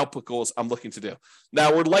the output goals I'm looking to do.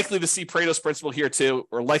 Now, we're likely to see Pareto's principle here too.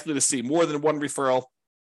 We're likely to see more than 1 referral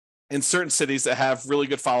in certain cities that have really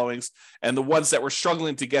good followings, and the ones that we're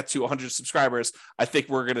struggling to get to 100 subscribers, I think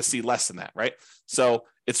we're going to see less than that, right? So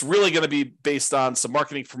it's really going to be based on some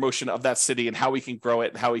marketing promotion of that city and how we can grow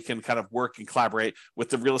it and how we can kind of work and collaborate with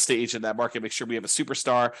the real estate agent in that market, make sure we have a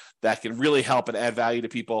superstar that can really help and add value to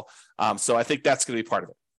people. So I think that's going to be part of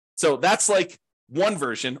it. So that's like one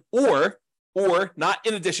version, or not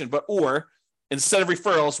in addition, but instead of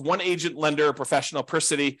referrals, one agent, lender, or professional per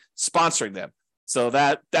city sponsoring them. So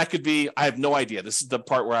that could be, I have no idea. This is the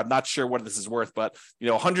part where I'm not sure what this is worth, but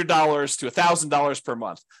 $100 to $1,000 per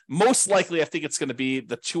month. Most likely, I think it's going to be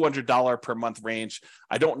the $200 per month range.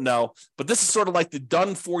 I don't know, but this is sort of like the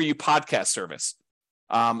done for you podcast service.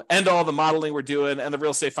 And all the modeling we're doing and the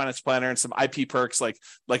real estate finance planner and some IP perks, like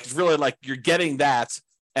it's really like you're getting that.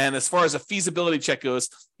 And as far as a feasibility check goes,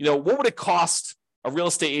 what would it cost a real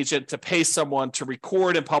estate agent to pay someone to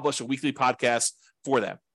record and publish a weekly podcast for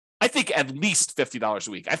them? I think at least $50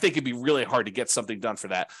 a week. I think it'd be really hard to get something done for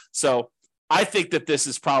that. So I think that this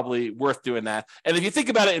is probably worth doing that. And if you think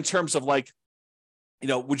about it in terms of would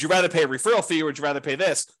you rather pay a referral fee or would you rather pay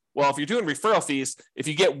this? Well, if you're doing referral fees, if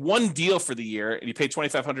you get one deal for the year and you pay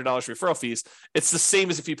 $2,500 referral fees, it's the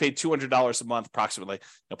same as if you paid $200 a month, approximately,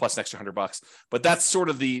 plus an extra $100. But that's sort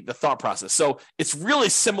of the thought process. So it's really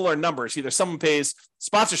similar numbers. Either someone pays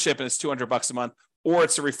sponsorship and it's $200 a month, or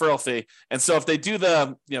it's a referral fee. And so if they do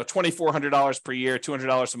the, $2,400 per year,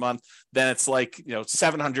 $200 a month, then it's like,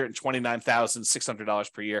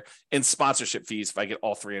 $729,600 per year in sponsorship fees if I get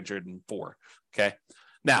all 304. Okay.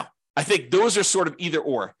 Now, I think those are sort of either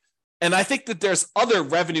or. And I think that there's other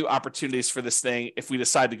revenue opportunities for this thing if we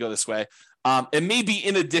decide to go this way. It may be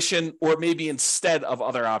in addition or maybe instead of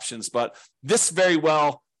other options, but this very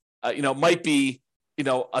well, might be,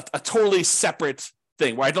 a totally separate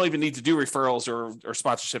thing where I don't even need to do referrals or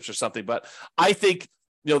sponsorships or something. But I think,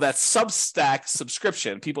 that Substack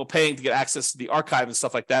subscription, people paying to get access to the archive and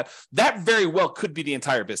stuff like that, that very well could be the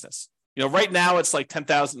entire business. Right now it's like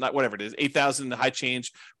 10,000, whatever it is, 8,000 high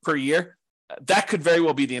change per year. That could very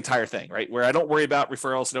well be the entire thing, right? Where I don't worry about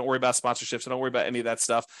referrals, I don't worry about sponsorships, I don't worry about any of that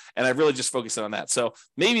stuff. And I really just focus on that. So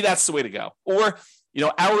maybe that's the way to go. Or,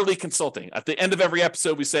 hourly consulting. At the end of every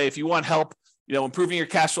episode, we say, if you want help, improving your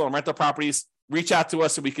cash flow on rental properties, reach out to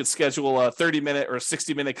us and we could schedule a 30-minute or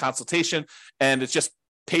 60-minute consultation. And it's just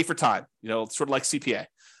pay for time, sort of like CPA.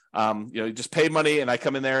 You just pay money and I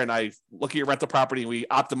come in there and I look at your rental property and we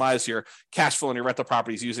optimize your cash flow on your rental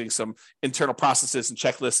properties using some internal processes and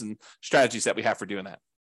checklists and strategies that we have for doing that.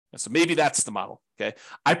 And so maybe that's the model. Okay.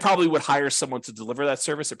 I probably would hire someone to deliver that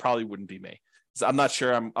service. It probably wouldn't be me. So I'm not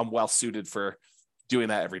sure I'm well suited for doing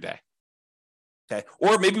that every day. Okay.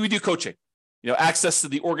 Or maybe we do coaching. Access to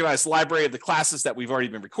the organized library of the classes that we've already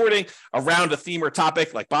been recording around a theme or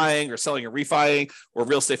topic like buying or selling or refining or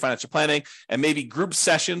real estate financial planning, and maybe group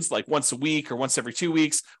sessions like once a week or once every 2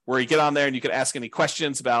 weeks where you get on there and you can ask any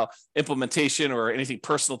questions about implementation or anything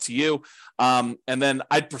personal to you. And then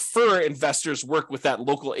I'd prefer investors work with that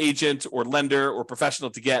local agent or lender or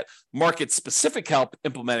professional to get market specific help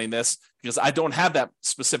implementing this, because I don't have that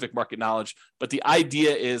specific market knowledge. But the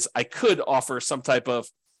idea is I could offer some type of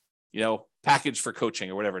package for coaching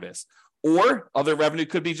or whatever it is. Or other revenue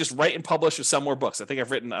could be just write and publish or sell more books. I think I've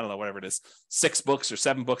written, whatever it is, 6 books or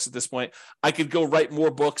 7 books at this point. I could go write more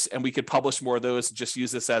books and we could publish more of those and just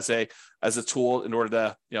use this as a tool in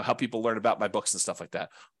order to, help people learn about my books and stuff like that.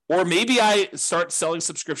 Or maybe I start selling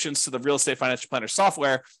subscriptions to the Real Estate Financial Planner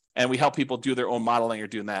software and we help people do their own modeling or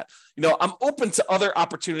doing that. I'm open to other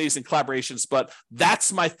opportunities and collaborations, but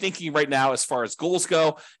that's my thinking right now as far as goals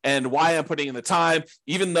go and why I'm putting in the time,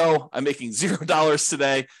 even though I'm making $0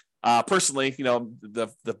 today. Personally,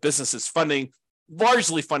 the business is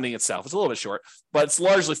largely funding itself. It's a little bit short, but it's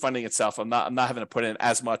largely funding itself. I'm not having to put in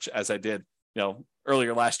as much as I did,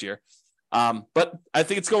 earlier last year. But I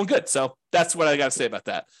think it's going good. So that's what I got to say about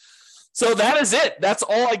that. So that is it. That's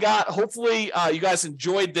all I got. Hopefully you guys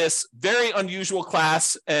enjoyed this very unusual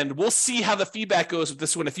class, and we'll see how the feedback goes with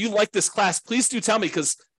this one. If you like this class, please do tell me,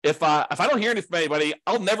 because if I don't hear anything from anybody,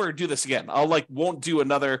 I'll never do this again. Won't do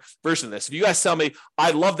another version of this. If you guys tell me,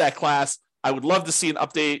 I love that class, I would love to see an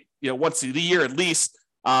update, once a year at least,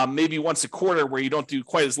 maybe once a quarter where you don't do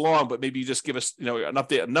quite as long, but maybe you just give us, an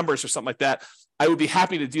update on numbers or something like that. I would be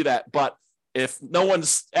happy to do that. But if no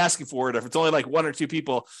one's asking for it, if it's only like 1 or 2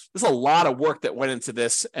 people, there's a lot of work that went into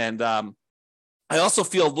this. And I also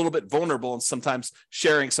feel a little bit vulnerable in sometimes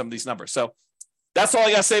sharing some of these numbers. So that's all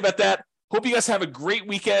I got to say about that. Hope you guys have a great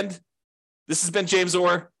weekend. This has been James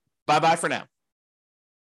Orr. Bye-bye for now.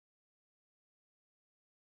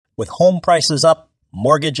 With home prices up,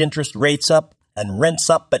 mortgage interest rates up, and rents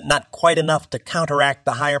up but not quite enough to counteract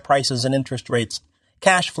the higher prices and interest rates,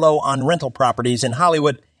 cash flow on rental properties in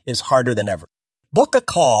Hollywood is harder than ever. Book a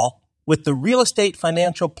call with the Real Estate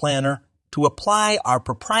Financial Planner to apply our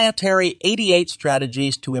proprietary 88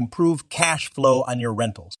 strategies to improve cash flow on your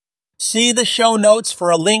rentals. See the show notes for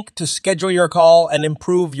a link to schedule your call and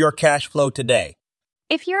improve your cash flow today.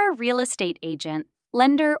 If you're a real estate agent,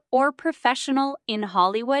 lender, or professional in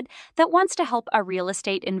Hollywood that wants to help our real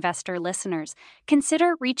estate investor listeners,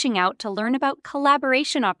 consider reaching out to learn about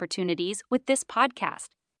collaboration opportunities with this podcast.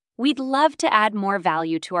 We'd love to add more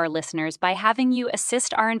value to our listeners by having you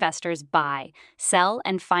assist our investors buy, sell,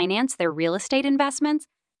 and finance their real estate investments.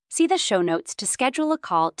 See the show notes to schedule a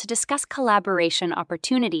call to discuss collaboration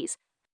opportunities.